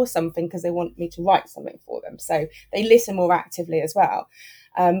listening for something because they want me to write something for them. So they listen more actively as well.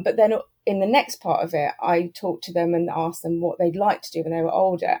 But then in the next part of it, I talked to them and asked them what they'd like to do when they were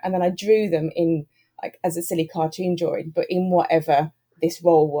older. And then I drew them in, like, as a silly cartoon drawing, but in whatever this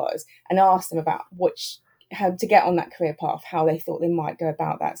role was, and asked them about how to get on that career path, how they thought they might go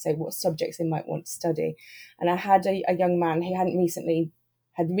about that, so what subjects they might want to study. And I had a young man who had recently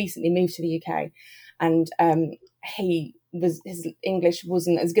moved to the UK, and his English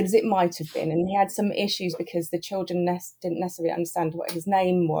wasn't as good as it might have been, and he had some issues because the children didn't necessarily understand what his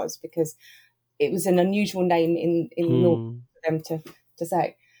name was because it was an unusual name in North for them to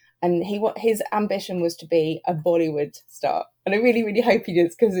say. And his ambition was to be a Bollywood star, and I really, really hope he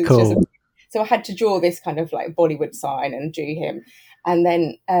does because it's cool. So I had to draw this kind of like Bollywood sign and drew him. And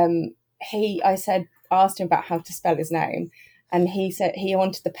then asked him about how to spell his name. And he said he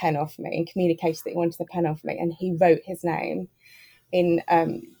wanted the pen off me and communicated that he wanted the pen off me. And he wrote his name in, I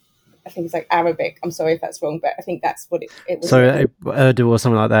think it's like Arabic. I'm sorry if that's wrong, but I think that's what it was. So Urdu or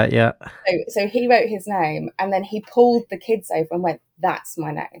something like that, yeah. So he wrote his name and then he pulled the kids over and went, that's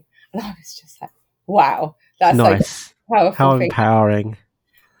my name. And I was just like, wow, that's nice. Like powerful. How empowering.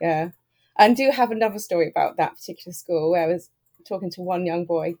 Yeah. And do have another story about that particular school where I was talking to one young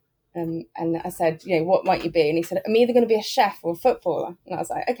boy and I said, what might you be? And he said, I'm either going to be a chef or a footballer. And I was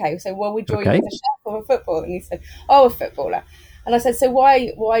like, okay, so will we draw you as a chef or a footballer? And he said, oh, a footballer. And I said, so why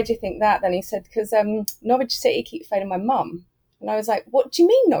do you think that? Then he said, because Norwich City keep phoning my mum. And I was like, what do you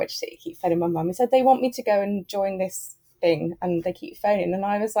mean Norwich City keep phoning my mum? He said, they want me to go and join this thing and they keep phoning. And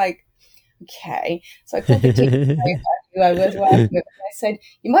I was like, okay. So I called the team who I was working with, and I said,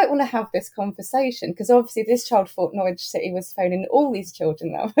 you might want to have this conversation, because obviously this child thought Norwich City was phoning all these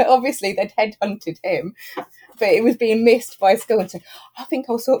children now. Obviously they'd headhunted him, but it was being missed by school, and said, I think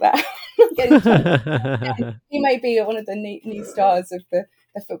I'll sort that out. He may be one of the new stars of the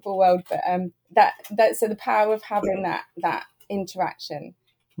football world, but that's so the power of having that interaction,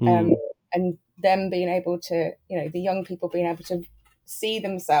 and them being able to, the young people being able to see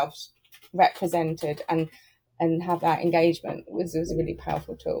themselves represented and have that engagement was a really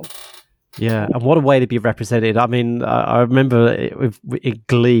powerful tool. Yeah, and what a way to be represented. I mean, I remember in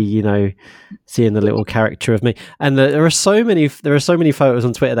Glee, seeing the little character of me. And there are so many photos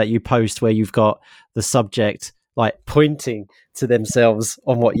on Twitter that you post where you've got the subject like pointing to themselves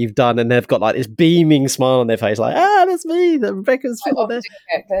on what you've done, and they've got like this beaming smile on their face, like, that's me, that Rebecca's fit on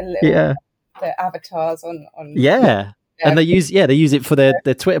there. The avatars on and they use it for their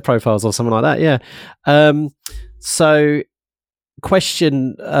Twitter profiles or something like that. Yeah. So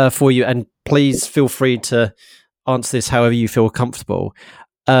question for you, and please feel free to answer this however you feel comfortable,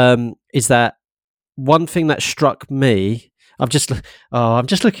 is that one thing that struck me. I'm just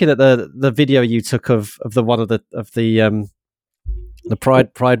looking at the video you took of the one of the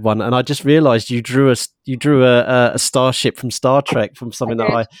Pride one, and I just realized you drew a starship from Star Trek, from something that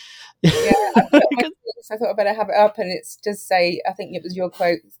I I thought I better have it up, and it does say, I think it was your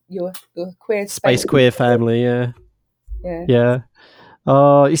quote, your queer space queer family. Yeah.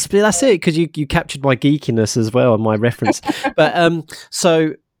 Oh, that's it, because you captured my geekiness as well and my reference. But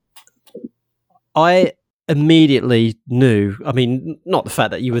so I immediately knew. I mean, not the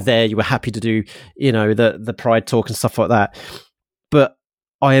fact that you were there, you were happy to do, the Pride talk and stuff like that, but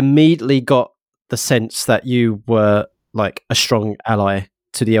I immediately got the sense that you were like a strong ally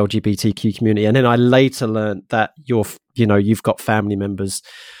to the LGBTQ community. And then I later learned that you've got family members,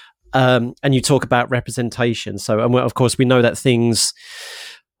 and you talk about representation. So, and of course we know that things,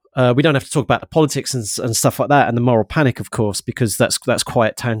 we don't have to talk about the politics and stuff like that, and the moral panic, of course, because that's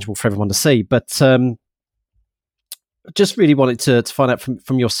quite tangible for everyone to see. But just really wanted to find out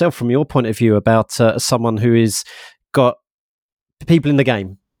from yourself, from your point of view, about someone who is got people in the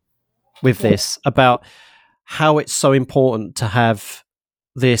game with this, about how it's so important to have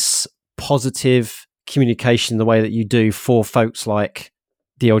this positive communication the way that you do for folks like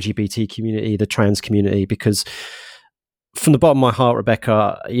the LGBT community, the trans community, because from the bottom of my heart,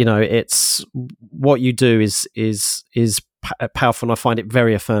 Rebecca, it's what you do is powerful, and I find it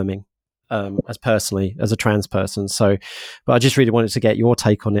very affirming, as a trans person. So, but I just really wanted to get your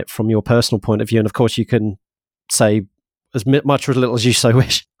take on it from your personal point of view, and of course you can say as much or as little as you so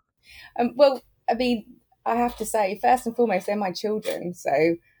wish. Well, I mean, I have to say, first and foremost, they're my children.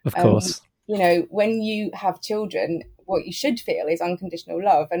 So, of course, when you have children, what you should feel is unconditional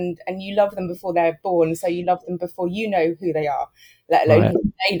love, and you love them before they're born. So you love them before you know who they are, let alone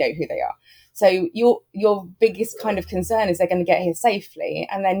they know who they are. So your biggest kind of concern is they're going to get here safely,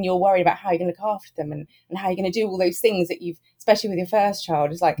 and then you're worried about how you're going to look after them and how you're going to do all those things that you've, especially with your first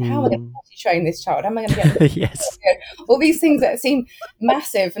child, is like, how am I going to train this child? How am I going to get yes, all these things that seem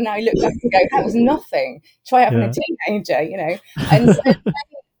massive, and now you look back and go, that was nothing. Try having a teenager, and so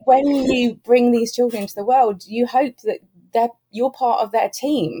when you bring these children into the world, you hope that you're part of their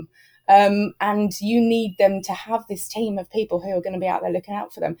team. And you need them to have this team of people who are going to be out there looking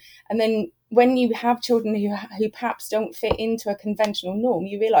out for them. And then when you have children who perhaps don't fit into a conventional norm,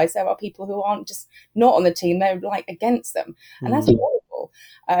 you realise there are people who aren't just not on the team, they're like against them. And that's horrible.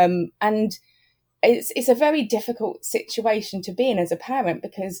 And it's a very difficult situation to be in as a parent,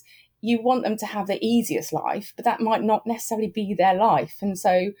 because you want them to have the easiest life, but that might not necessarily be their life. And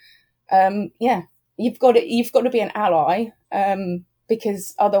so, you've got to be an ally,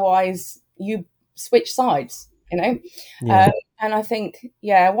 because otherwise you switch sides, and I think,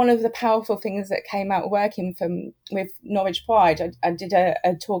 one of the powerful things that came out working with Norwich Pride, I did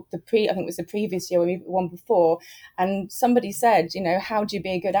a talk I think it was the previous year, or maybe the one before, and somebody said, how do you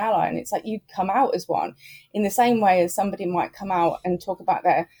be a good ally? And it's like, you come out as one, in the same way as somebody might come out and talk about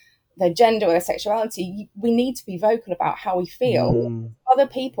their gender or their sexuality. We need to be vocal about how we feel. Other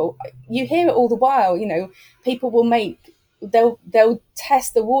people, you hear it all the while, people will they'll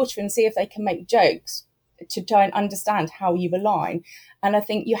test the water and see if they can make jokes to try and understand how you align. And I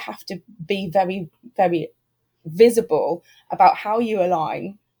think you have to be very, very visible about how you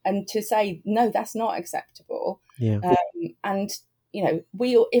align, and to say, no, that's not acceptable. And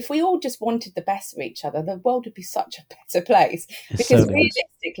if we all just wanted the best for each other, the world would be such a better place. Because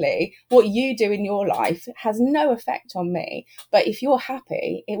realistically, what you do in your life has no effect on me. But if you're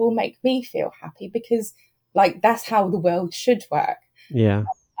happy, it will make me feel happy, because like that's how the world should work. Yeah.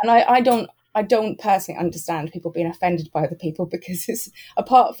 And I don't personally understand people being offended by other people, because it's,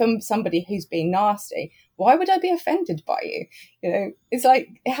 apart from somebody who's being nasty, why would I be offended by you? It's like,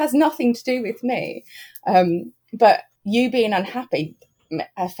 it has nothing to do with me. But you being unhappy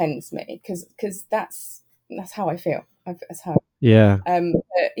offends me, because that's how I feel. That's how. Yeah.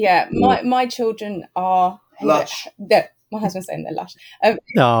 My children are lush. My husband's saying they're lush. And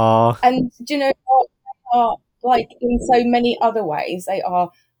do you know what? They are, like, in so many other ways, they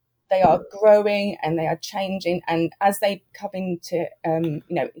are growing and they are changing, and as they come into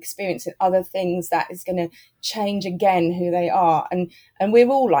experiencing other things, that is going to change again who they are, and we're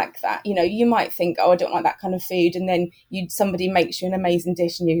all like that. You might think, oh, I don't like that kind of food, and then somebody makes you an amazing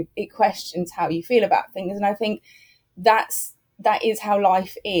dish, and it questions how you feel about things. And I think that is how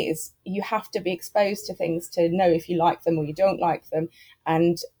life is. You have to be exposed to things to know if you like them or you don't like them,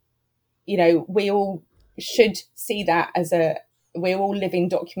 and we all should see that as we're all living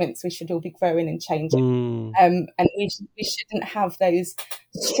documents. We should all be growing and changing. And we shouldn't have those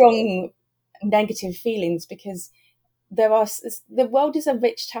strong negative feelings, because the world is a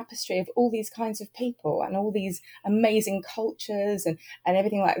rich tapestry of all these kinds of people and all these amazing cultures and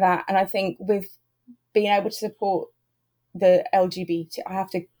everything like that. And I think with being able to support the LGBT, I have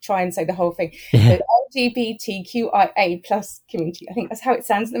to try and say the whole thing, the LGBTQIA plus community, I think that's how it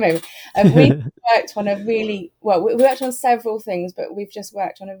sounds at the moment. We've worked on we worked on several things, but we've just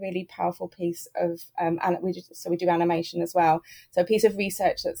worked on a really powerful piece of we do animation as well. So a piece of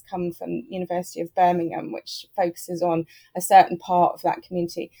research that's come from University of Birmingham, which focuses on a certain part of that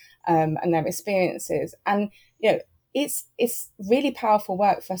community and their experiences. And it's really powerful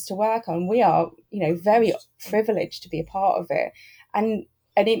work for us to work on. We are, very privileged to be a part of it. And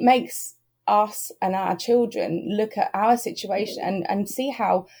it makes us and our children look at our situation and see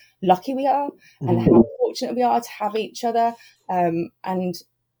how lucky we are and how fortunate we are to have each other. And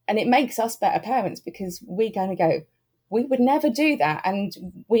it makes us better parents, because we're going to go, we would never do that.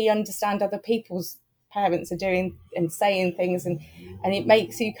 And we understand other people's parents are doing and saying things, and it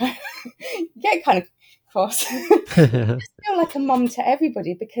makes you get kind of cross. I just feel like a mum to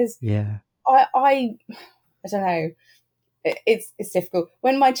everybody, because I don't know, it's difficult.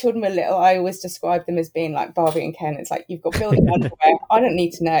 When my children were little, I always described them as being like Barbie and Ken. It's like, you've got building underwear. I don't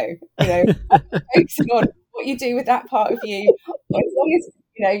need to know. I'm focusing on what you do with that part of you. As long as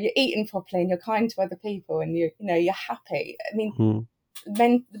you're eating properly and you're kind to other people and you're happy. I mean,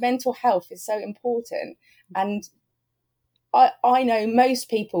 the mental health is so important, and I know most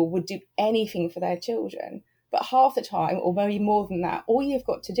people would do anything for their children, but half the time, or maybe more than that, all you've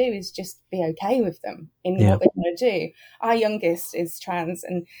got to do is just be okay with them in what they want to do. Our youngest is trans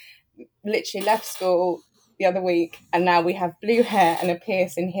and literally left school the other week, and now we have blue hair and a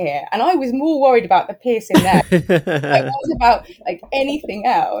piercing here. And I was more worried about the piercing there than I was about like anything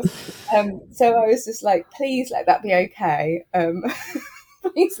else. So I was just like, please let that be okay.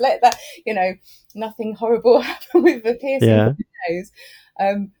 Please let that, nothing horrible happen with the piercing nose.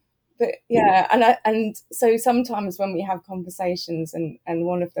 But and so sometimes when we have conversations and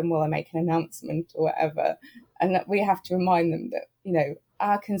one of them will make an announcement or whatever, and that we have to remind them that,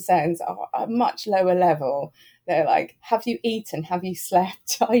 our concerns are a much lower level. They're like, have you eaten? Have you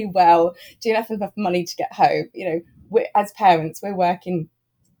slept? Are you well? Do you have enough money to get home? As parents, we're working,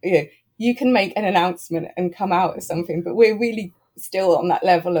 you can make an announcement and come out with something, but we're really still on that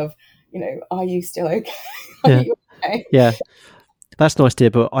level of, are you still okay? Are you okay? Yeah. That's nice, dear,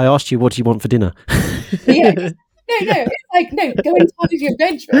 but I asked you, what do you want for dinner? No, it's like, no, go inside of your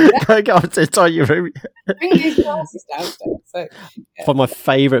bedroom. Go inside your room. Bring these glasses downstairs. So, One of my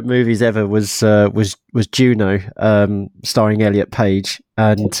favourite movies ever was Juno, starring Elliot Page,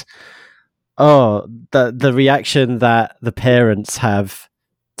 and the reaction that the parents have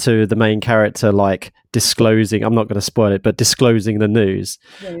to the main character, like disclosing, I'm not going to spoil it, but disclosing the news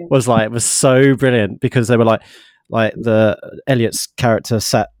was so brilliant, because they were like the Elliot's character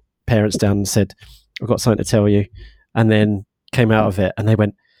sat parents down and said, I've got something to tell you, and then came out of it and they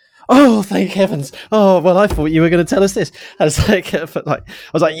went, oh, thank heavens. Oh, well, I thought you were going to tell us this. I was like, I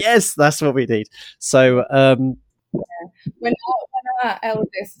was like, yes, that's what we need. So when our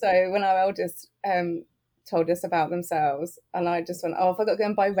eldest told us about themselves, and I just went, oh, I forgot to go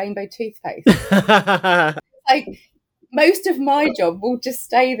and buy rainbow toothpaste. Like, most of my job will just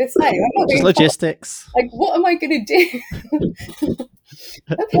stay the same. I'm not just logistics. Like, what am I going to do?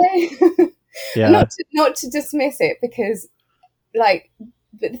 Okay. Yeah. Not to dismiss it, because like,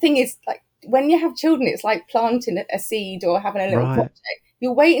 but the thing is, like, when you have children, it's like planting a seed or having a little project.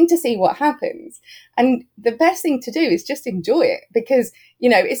 You're waiting to see what happens. And the best thing to do is just enjoy it, because,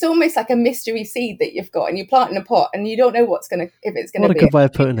 it's almost like a mystery seed that you've got, and you plant in a pot and you don't know if it's going to be a good way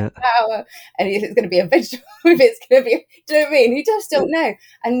of putting it. Flower, and if it's going to be a vegetable, if it's going to be, do you know what I mean? You just don't know.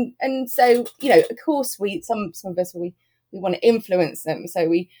 And so, of course some of us, we want to influence them. So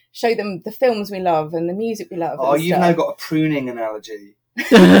we show them the films we love and the music we love. Oh, you've now got a pruning analogy.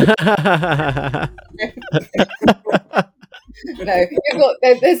 No,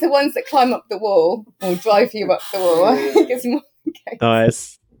 there's the ones that climb up the wall or drive you up the wall. I think it's more okay.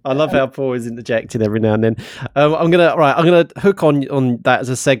 Nice. I love how Paul is interjecting every now and then. I'm gonna hook on that as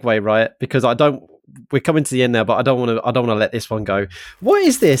a segue, right? Because we're coming to the end now, but I don't want to let this one go. What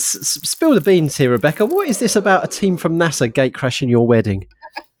is this? Spill the beans here, Rebecca. What is this about a team from NASA gatecrashing your wedding?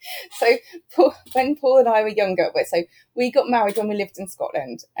 So when Paul and I were younger, so we got married when we lived in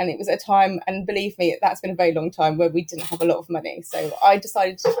Scotland, and it was a time, and believe me, that's been a very long time, where we didn't have a lot of money. So I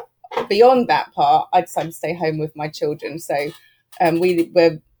decided, beyond that part, I decided to stay home with my children. So we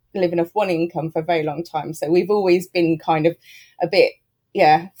were living off one income for a very long time. So we've always been kind of a bit,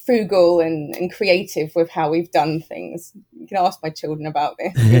 frugal and creative with how we've done things. You can ask my children about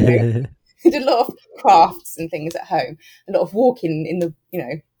this. We did a lot of crafts and things at home, a lot of walking in the,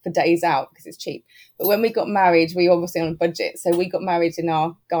 for days out, because it's cheap. But when we got married, we were obviously on a budget. So we got married in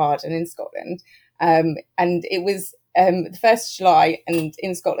our garden in Scotland. And it was the 1st of July, and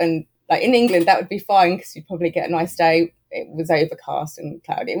in Scotland, like in England, that would be fine because you'd probably get a nice day. It was overcast and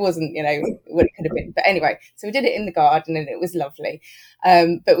cloudy. It wasn't, what it could have been. But anyway, so we did it in the garden, and it was lovely.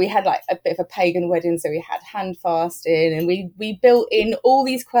 But we had like a bit of a pagan wedding. So we had hand fasting, and we built in all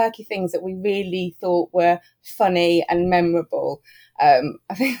these quirky things that we really thought were funny and memorable.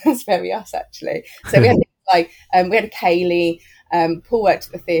 I think that's very us, actually. So we had we had a ceilidh. Paul worked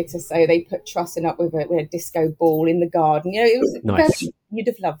at the theatre, so they put trussing up with a disco ball in the garden. It was nice. You'd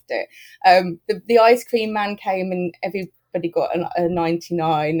have loved it. The ice cream man came, and everybody got a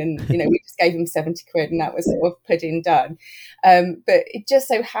 99, and we just gave him 70 quid, and that was sort of pudding done. But it just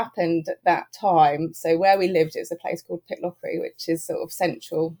so happened at that time, so where we lived, it was a place called Pitlochry, which is sort of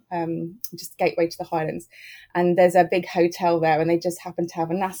central, just gateway to the Highlands, and there's a big hotel there, and they just happened to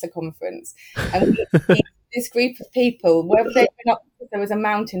have a NASA conference, and this group of people, wherever they went up, there was a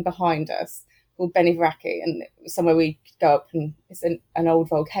mountain behind us called Benivraki, and it was somewhere we could go up, and it's an old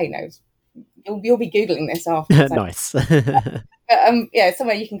volcano. You'll be Googling this after. Nice. But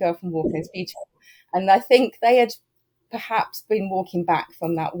somewhere you can go up and walk, and it's beautiful. And I think they had perhaps been walking back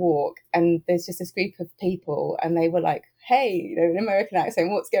from that walk, and there's just this group of people, and they were like, hey, an American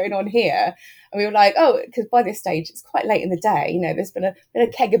accent, what's going on here? And we were like, oh, because by this stage it's quite late in the day, there's been a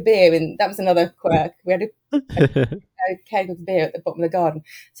keg of beer, and that was another quirk. We had a keg of beer at the bottom of the garden.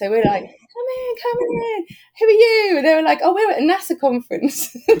 So we're like, come in, who are you? And they were like, oh, we're at a NASA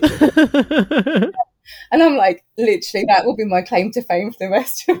conference. And I'm like, literally, that will be my claim to fame for the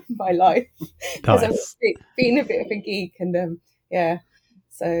rest of my life, because I've been a bit of a geek. And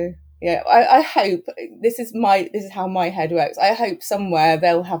so I hope this is how my head works. I hope somewhere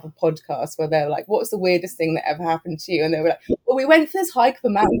they'll have a podcast where they're like, what's the weirdest thing that ever happened to you? And they were like, well, we went for this hike up a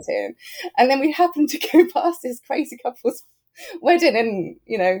mountain, and then we happened to go past this crazy couple's wedding,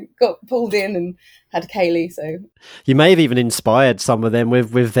 and got pulled in and had a ceilidh. So you may have even inspired some of them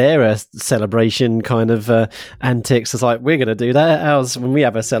with their celebration kind of antics. It's like, we're going to do that ours when we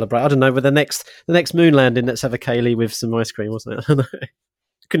have a celebrate. I don't know, with the next moon landing, let's have a ceilidh with some ice cream or something. I don't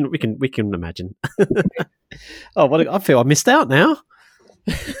know. We can imagine. Oh, I feel I missed out now.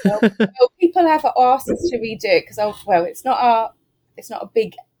 well, people have asked us to redo it because it's not a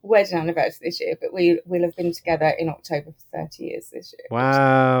big wedding anniversary this year, but we'll have been together in October for 30 years this year.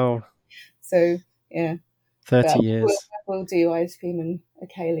 Wow. So yeah, 30 years. We'll do ice cream and a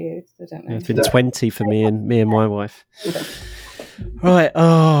ceilidh. I don't know. It's been 20 for me and my wife. Right.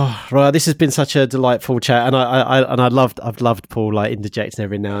 Oh, right. This has been such a delightful chat, and I've loved Paul interjecting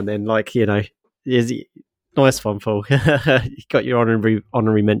every now and then. Nice one, Paul. You got your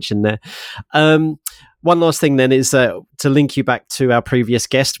honorary mention there. One last thing then is to link you back to our previous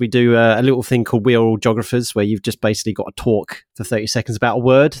guest. We do a little thing called We Are All Geographers, where you've just basically got to talk for 30 seconds about a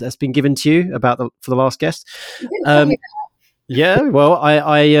word that's been given to you for the last guest. Yeah.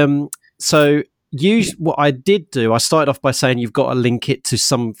 Well, so what I did do, I started off by saying you've got to link it to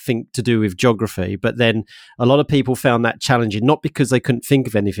something to do with geography, but then a lot of people found that challenging, not because they couldn't think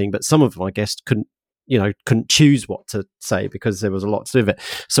of anything, but some of them, I guess, couldn't choose what to say because there was a lot to do with it.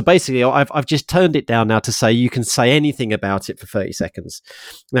 So basically, I've just turned it down now to say you can say anything about it for 30 seconds.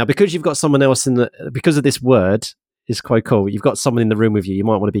 Now, because you've got someone else because of this word, is quite cool. You've got someone in the room with you. You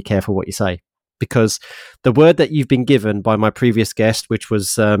might want to be careful what you say, because the word that you've been given by my previous guest, which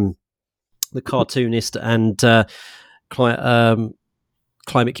was the cartoonist and climate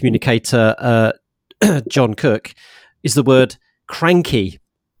communicator John Cook, is the word cranky.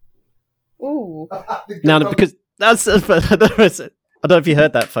 Ooh. Now, because that's I don't know if you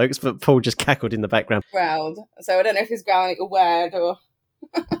heard that, folks, but Paul just cackled in the background. Growled. So I don't know if he's growling a word or.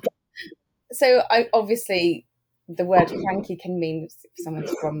 So obviously the word cranky can mean if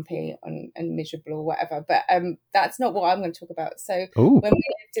someone's grumpy and miserable or whatever, but that's not what I'm going to talk about. So when we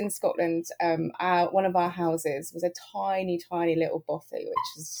lived in Scotland, one of our houses was a tiny little bothy,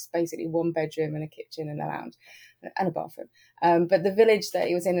 which is just basically one bedroom and a kitchen and a lounge and a bathroom. But the village that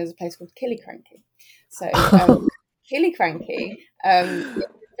it was in is a place called Killiecrankie. So Killiecrankie is a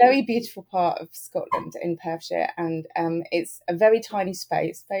very beautiful part of Scotland in Perthshire, and it's a very tiny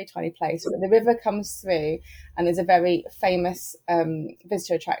space, very tiny place. But the river comes through, and there's a very famous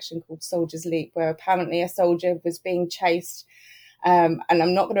visitor attraction called Soldier's Leap, where apparently a soldier was being chased, and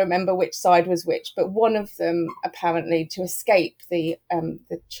I'm not going to remember which side was which, but one of them apparently, to escape the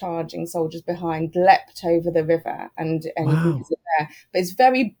charging soldiers behind, leapt over the river, and you can visit there. But it's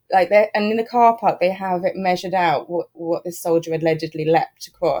very like there, and in the car park they have it measured out what this soldier allegedly leapt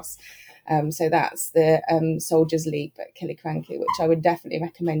across. So that's the Soldier's Leap at Killiecrankie, which I would definitely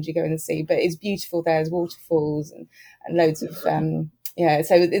recommend you go and see. But it's beautiful. There's waterfalls and loads of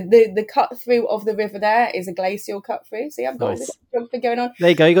so the cut through of the river there is a glacial cut through. See, I've got all this geography going on. There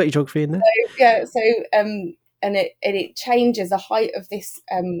you go. You got your geography in there. And it changes the height of this.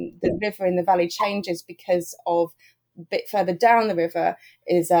 The river in the valley changes because of a bit further down the river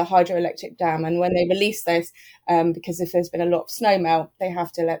is a hydroelectric dam, and when they release this, because if there's been a lot of snow melt, they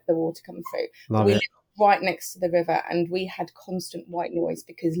have to let the water come through. We live right next to the river, and we had constant white noise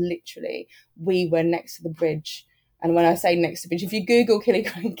because literally we were next to the bridge. And when I say next to the bridge, if you Google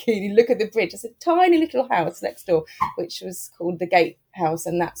Killiecrankie, you look at the bridge, it's a tiny little house next door, which was called the Gatehouse,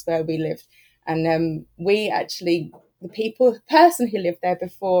 and that's where we lived. And we actually, the person who lived there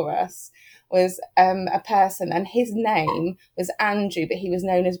before us was a person, and his name was Andrew, but he was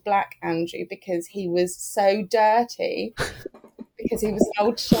known as Black Andrew because he was so dirty, because he was an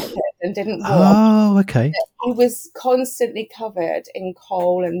old shepherd and didn't wash. Oh, okay. He was constantly covered in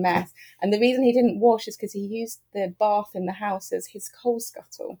coal and mess. And the reason he didn't wash is because he used the bath in the house as his coal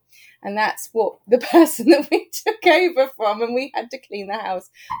scuttle. And that's what the person that we took over from, and we had to clean the house.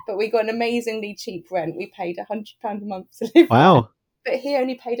 But we got an amazingly cheap rent. We paid £100 a month to live there. But he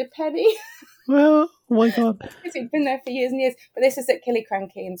only paid a penny. Well, oh my God. Because he'd been there for years and years. But this is at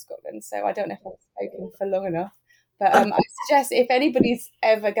Killiecrankie in Scotland, so I don't know if I've spoken for long enough. But I suggest if anybody's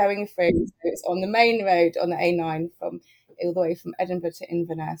ever going through, so it's on the main road on the A9 from all the way from Edinburgh to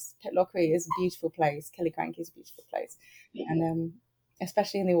Inverness. Pitlochry is a beautiful place. Killiecrankie is a beautiful place, and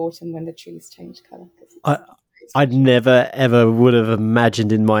especially in the autumn when the trees change colour. I'd never ever would have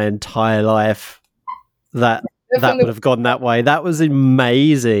imagined in my entire life that would have gone that way. That was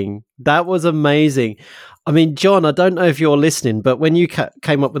amazing. That was amazing. I mean, John, I don't know if you're listening, but when you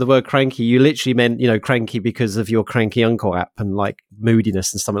came up with the word cranky, you literally meant, cranky because of your Cranky Uncle app and like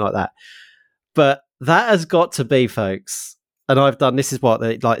moodiness and something like that. But that has got to be, folks, and I've done, this is what,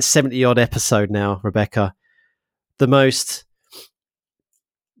 like 70 odd episode now, Rebecca, the most,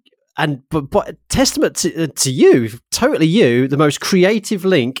 and but testament to you, totally you, the most creative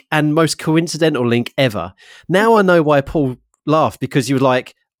link and most coincidental link ever. Now I know why Paul laughed, because you were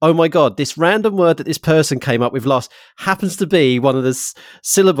like, oh my God, this random word that this person came up with last happens to be one of the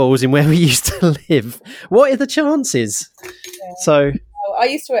syllables in where we used to live. What are the chances? Yeah. So I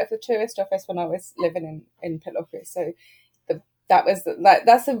used to work for the tourist office when I was living in Pitlochry. So that was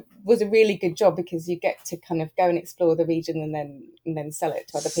was a really good job, because you get to kind of go and explore the region and then sell it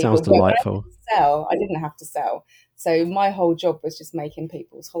to other people. Sounds delightful. I didn't have to sell. So my whole job was just making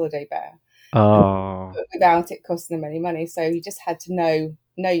people's holiday better. Oh. Without it costing them any money. So you just had to know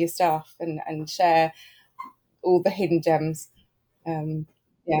your stuff and share all the hidden gems.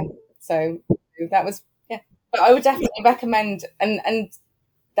 So that was, but I would definitely recommend, and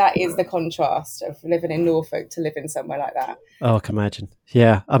that is the contrast of living in Norfolk to living somewhere like that. Oh, I can imagine.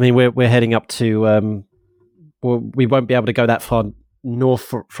 Yeah, I mean, we're heading up to we won't be able to go that far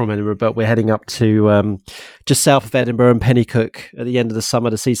north from Edinburgh, but we're heading up to just south of Edinburgh and Pennycook at the end of the summer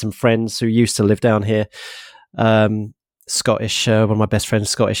to see some friends who used to live down here. Scottish, one of my best friends,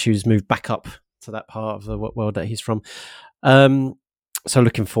 Scottish, who's moved back up to that part of the world that he's from. So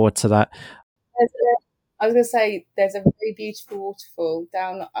looking forward to that. I was going to say, there's a very beautiful waterfall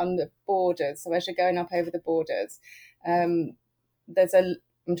down on the borders. So as you're going up over the borders, I'm trying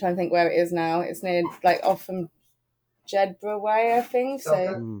to think where it is now. It's near, like, off from Jedburgh way, I think.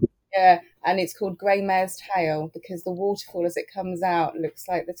 So yeah, and it's called Grey Mare's Tail because the waterfall as it comes out looks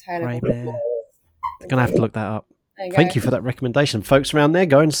like the tail Grey of a Mare. I'm gonna have to look that up. Thank you for that recommendation, folks around there.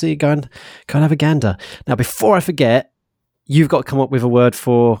 Go and have a gander. Now, before I forget, you've got to come up with a word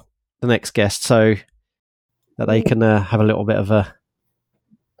for the next guest so that they can have a little bit of a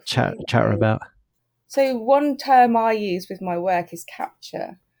chatter about. So one term I use with my work is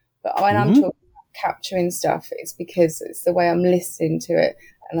capture, but when I'm talking about capturing stuff, it's because it's the way I'm listening to it,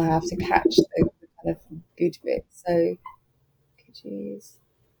 and I have to catch the kind of good bits. So could you use?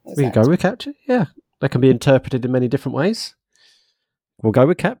 We can go with capture. Yeah, that can be interpreted in many different ways. We'll go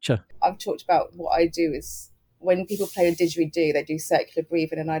with capture. I've talked about what I do is when people play a didgeridoo, they do circular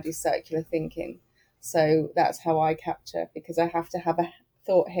breathing and I do circular thinking. So that's how I capture, because I have to have a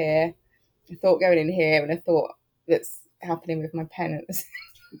thought here, a thought going in here, and a thought that's happening with my pen.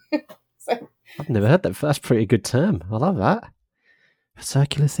 So I've never heard that. That's a pretty good term. I love that.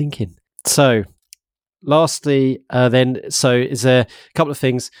 Circular thinking. So lastly, so is there a couple of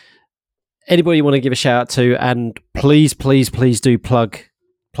things anybody you want to give a shout out to, and please do plug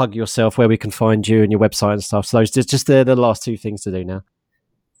yourself, where we can find you and your website and stuff. So those just the last two things to do now.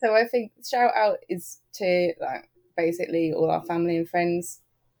 So I think shout out is to basically all our family and friends,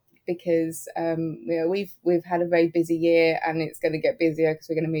 because we've had a very busy year and it's going to get busier because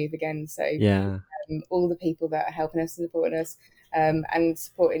we're going to move again. So yeah, all the people that are helping us and supporting us, and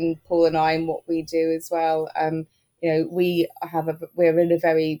supporting Paul and I in what we do as well. We're in a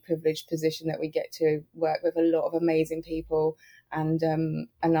very privileged position that we get to work with a lot of amazing people, and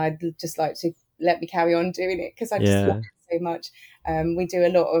I'd just like to let me carry on doing it because I just love it so much. We do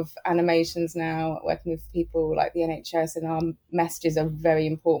a lot of animations now, working with people like the NHS, and our messages are very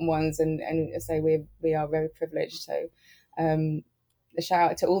important ones, and so we are very privileged. So a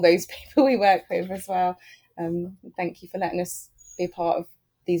shout out to all those people we work with as well. Thank you for letting us be a part of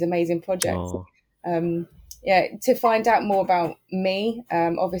these amazing projects. To find out more about me,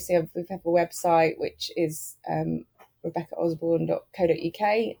 obviously we have a website which is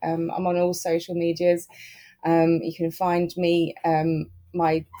rebeccaosborne.co.uk. I'm on all social medias. You can find me.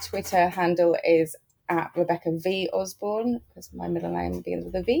 My Twitter handle is at Rebecca V Osborne, because my middle name begins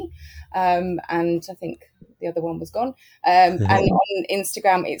with a V, and I think the other one was gone. And on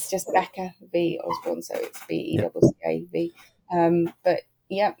Instagram, it's just Becca V Osborne, so it's BECCAV. But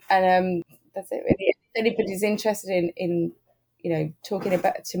yeah, and that's it really. If anybody's interested in talking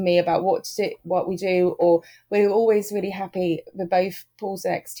to me about what we do, or we're always really happy. We're both Paul's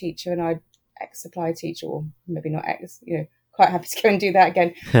ex-teacher and I ex-supply teacher, or maybe not ex, quite happy to go and do that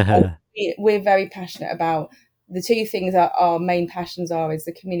again. We're very passionate about the two things that our main passions is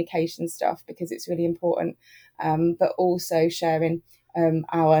the communication stuff, because it's really important, but also sharing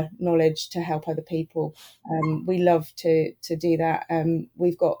our knowledge to help other people. We love to do that.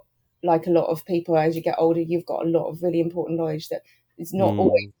 We've got, like a lot of people, as you get older, you've got a lot of really important knowledge that is not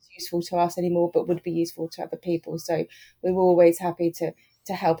always useful to us anymore, but would be useful to other people. So we were always happy to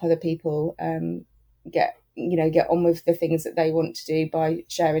help other people get on with the things that they want to do by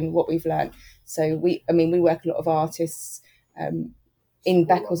sharing what we've learned. So we work a lot of artists in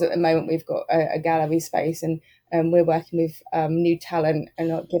Beccles at the moment. We've got a gallery space, and we're working with new talent and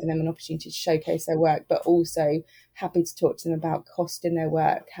not giving them an opportunity to showcase their work, but also happy to talk to them about costing their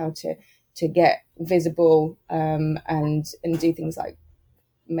work, how to get visible, and do things like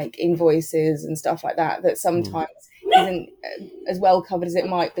make invoices and stuff like that sometimes isn't as well covered as it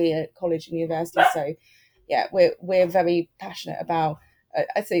might be at college and university. So yeah, we're very passionate about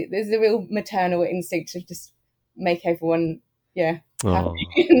I think there's a real maternal instinct to just make everyone happy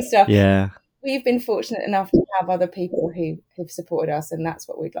and stuff. We've been fortunate enough to have other people who've supported us, and that's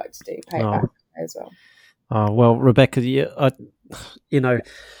what we'd like to do, pay it back as well. Well, Rebecca,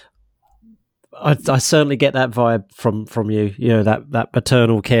 I certainly get that vibe from you. That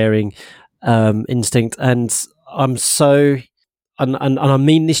maternal caring instinct, and I'm so, and I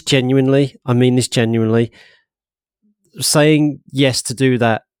mean this genuinely. Saying yes to do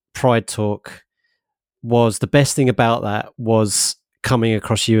that Pride talk was the best thing about that, was coming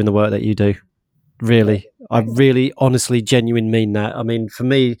across you and the work that you do. Really, I really, honestly, genuinely mean that. I mean, for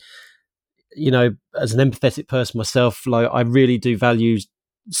me, as an empathetic person myself, like, I really do value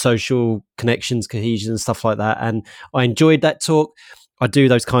social connections, cohesion, and stuff like that. And I enjoyed that talk. I do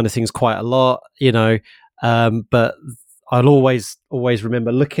those kind of things quite a lot, but I'll always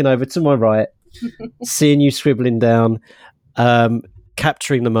remember looking over to my right, seeing you scribbling down,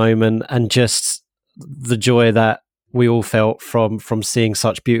 capturing the moment, and just the joy that we all felt from seeing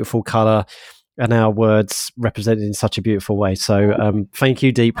such beautiful colour and our words represented in such a beautiful way. So thank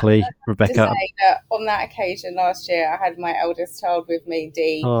you deeply, Rebecca. To say that on that occasion last year, I had my eldest child with me,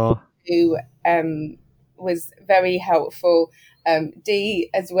 Dee, who was very helpful. Dee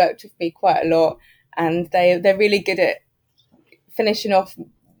has worked with me quite a lot, and they're really good at finishing off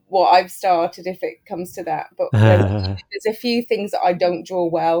what I've started if it comes to that. But there's a few things that I don't draw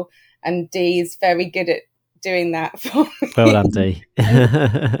well, and Dee is very good at doing that for me. Well done, Dee.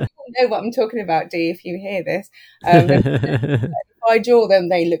 You know what I'm talking about, Dee, if you hear this. If I draw them,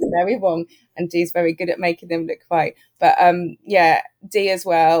 they look very wrong, and Dee's very good at making them look right. But Dee as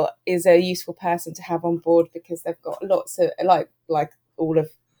well is a useful person to have on board, because they've got lots of, like all of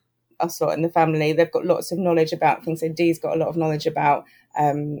us lot in the family, they've got lots of knowledge about things. So Dee's got a lot of knowledge about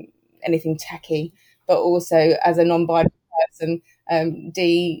anything techie, but also as a non-binary person,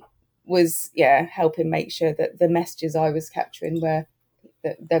 Dee was helping make sure that the messages I was capturing were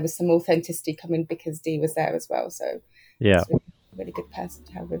that there was some authenticity coming, because Dee was there as well. So it's a really good person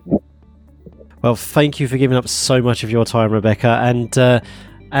to have with me. Well, thank you for giving up so much of your time, Rebecca,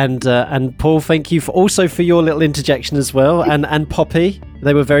 and Paul, thank you for your little interjection as well, and Poppy,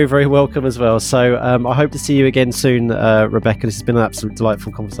 they were very, very welcome as well. So I hope to see you again soon, Rebecca. This has been an absolute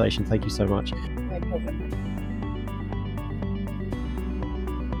delightful conversation. Thank you so much. No problem.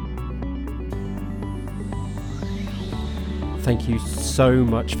 Thank you so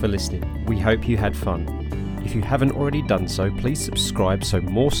much for listening. We hope you had fun. If you haven't already done so, please subscribe so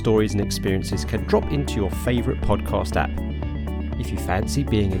more stories and experiences can drop into your favourite podcast app. If you fancy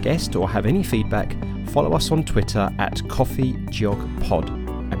being a guest or have any feedback, follow us on Twitter at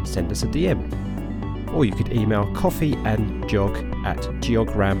coffeegeogpod and send us a DM. Or you could email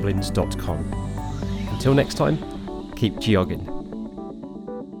coffeeandgeog@geogramblings.com. Until next time, keep geogging.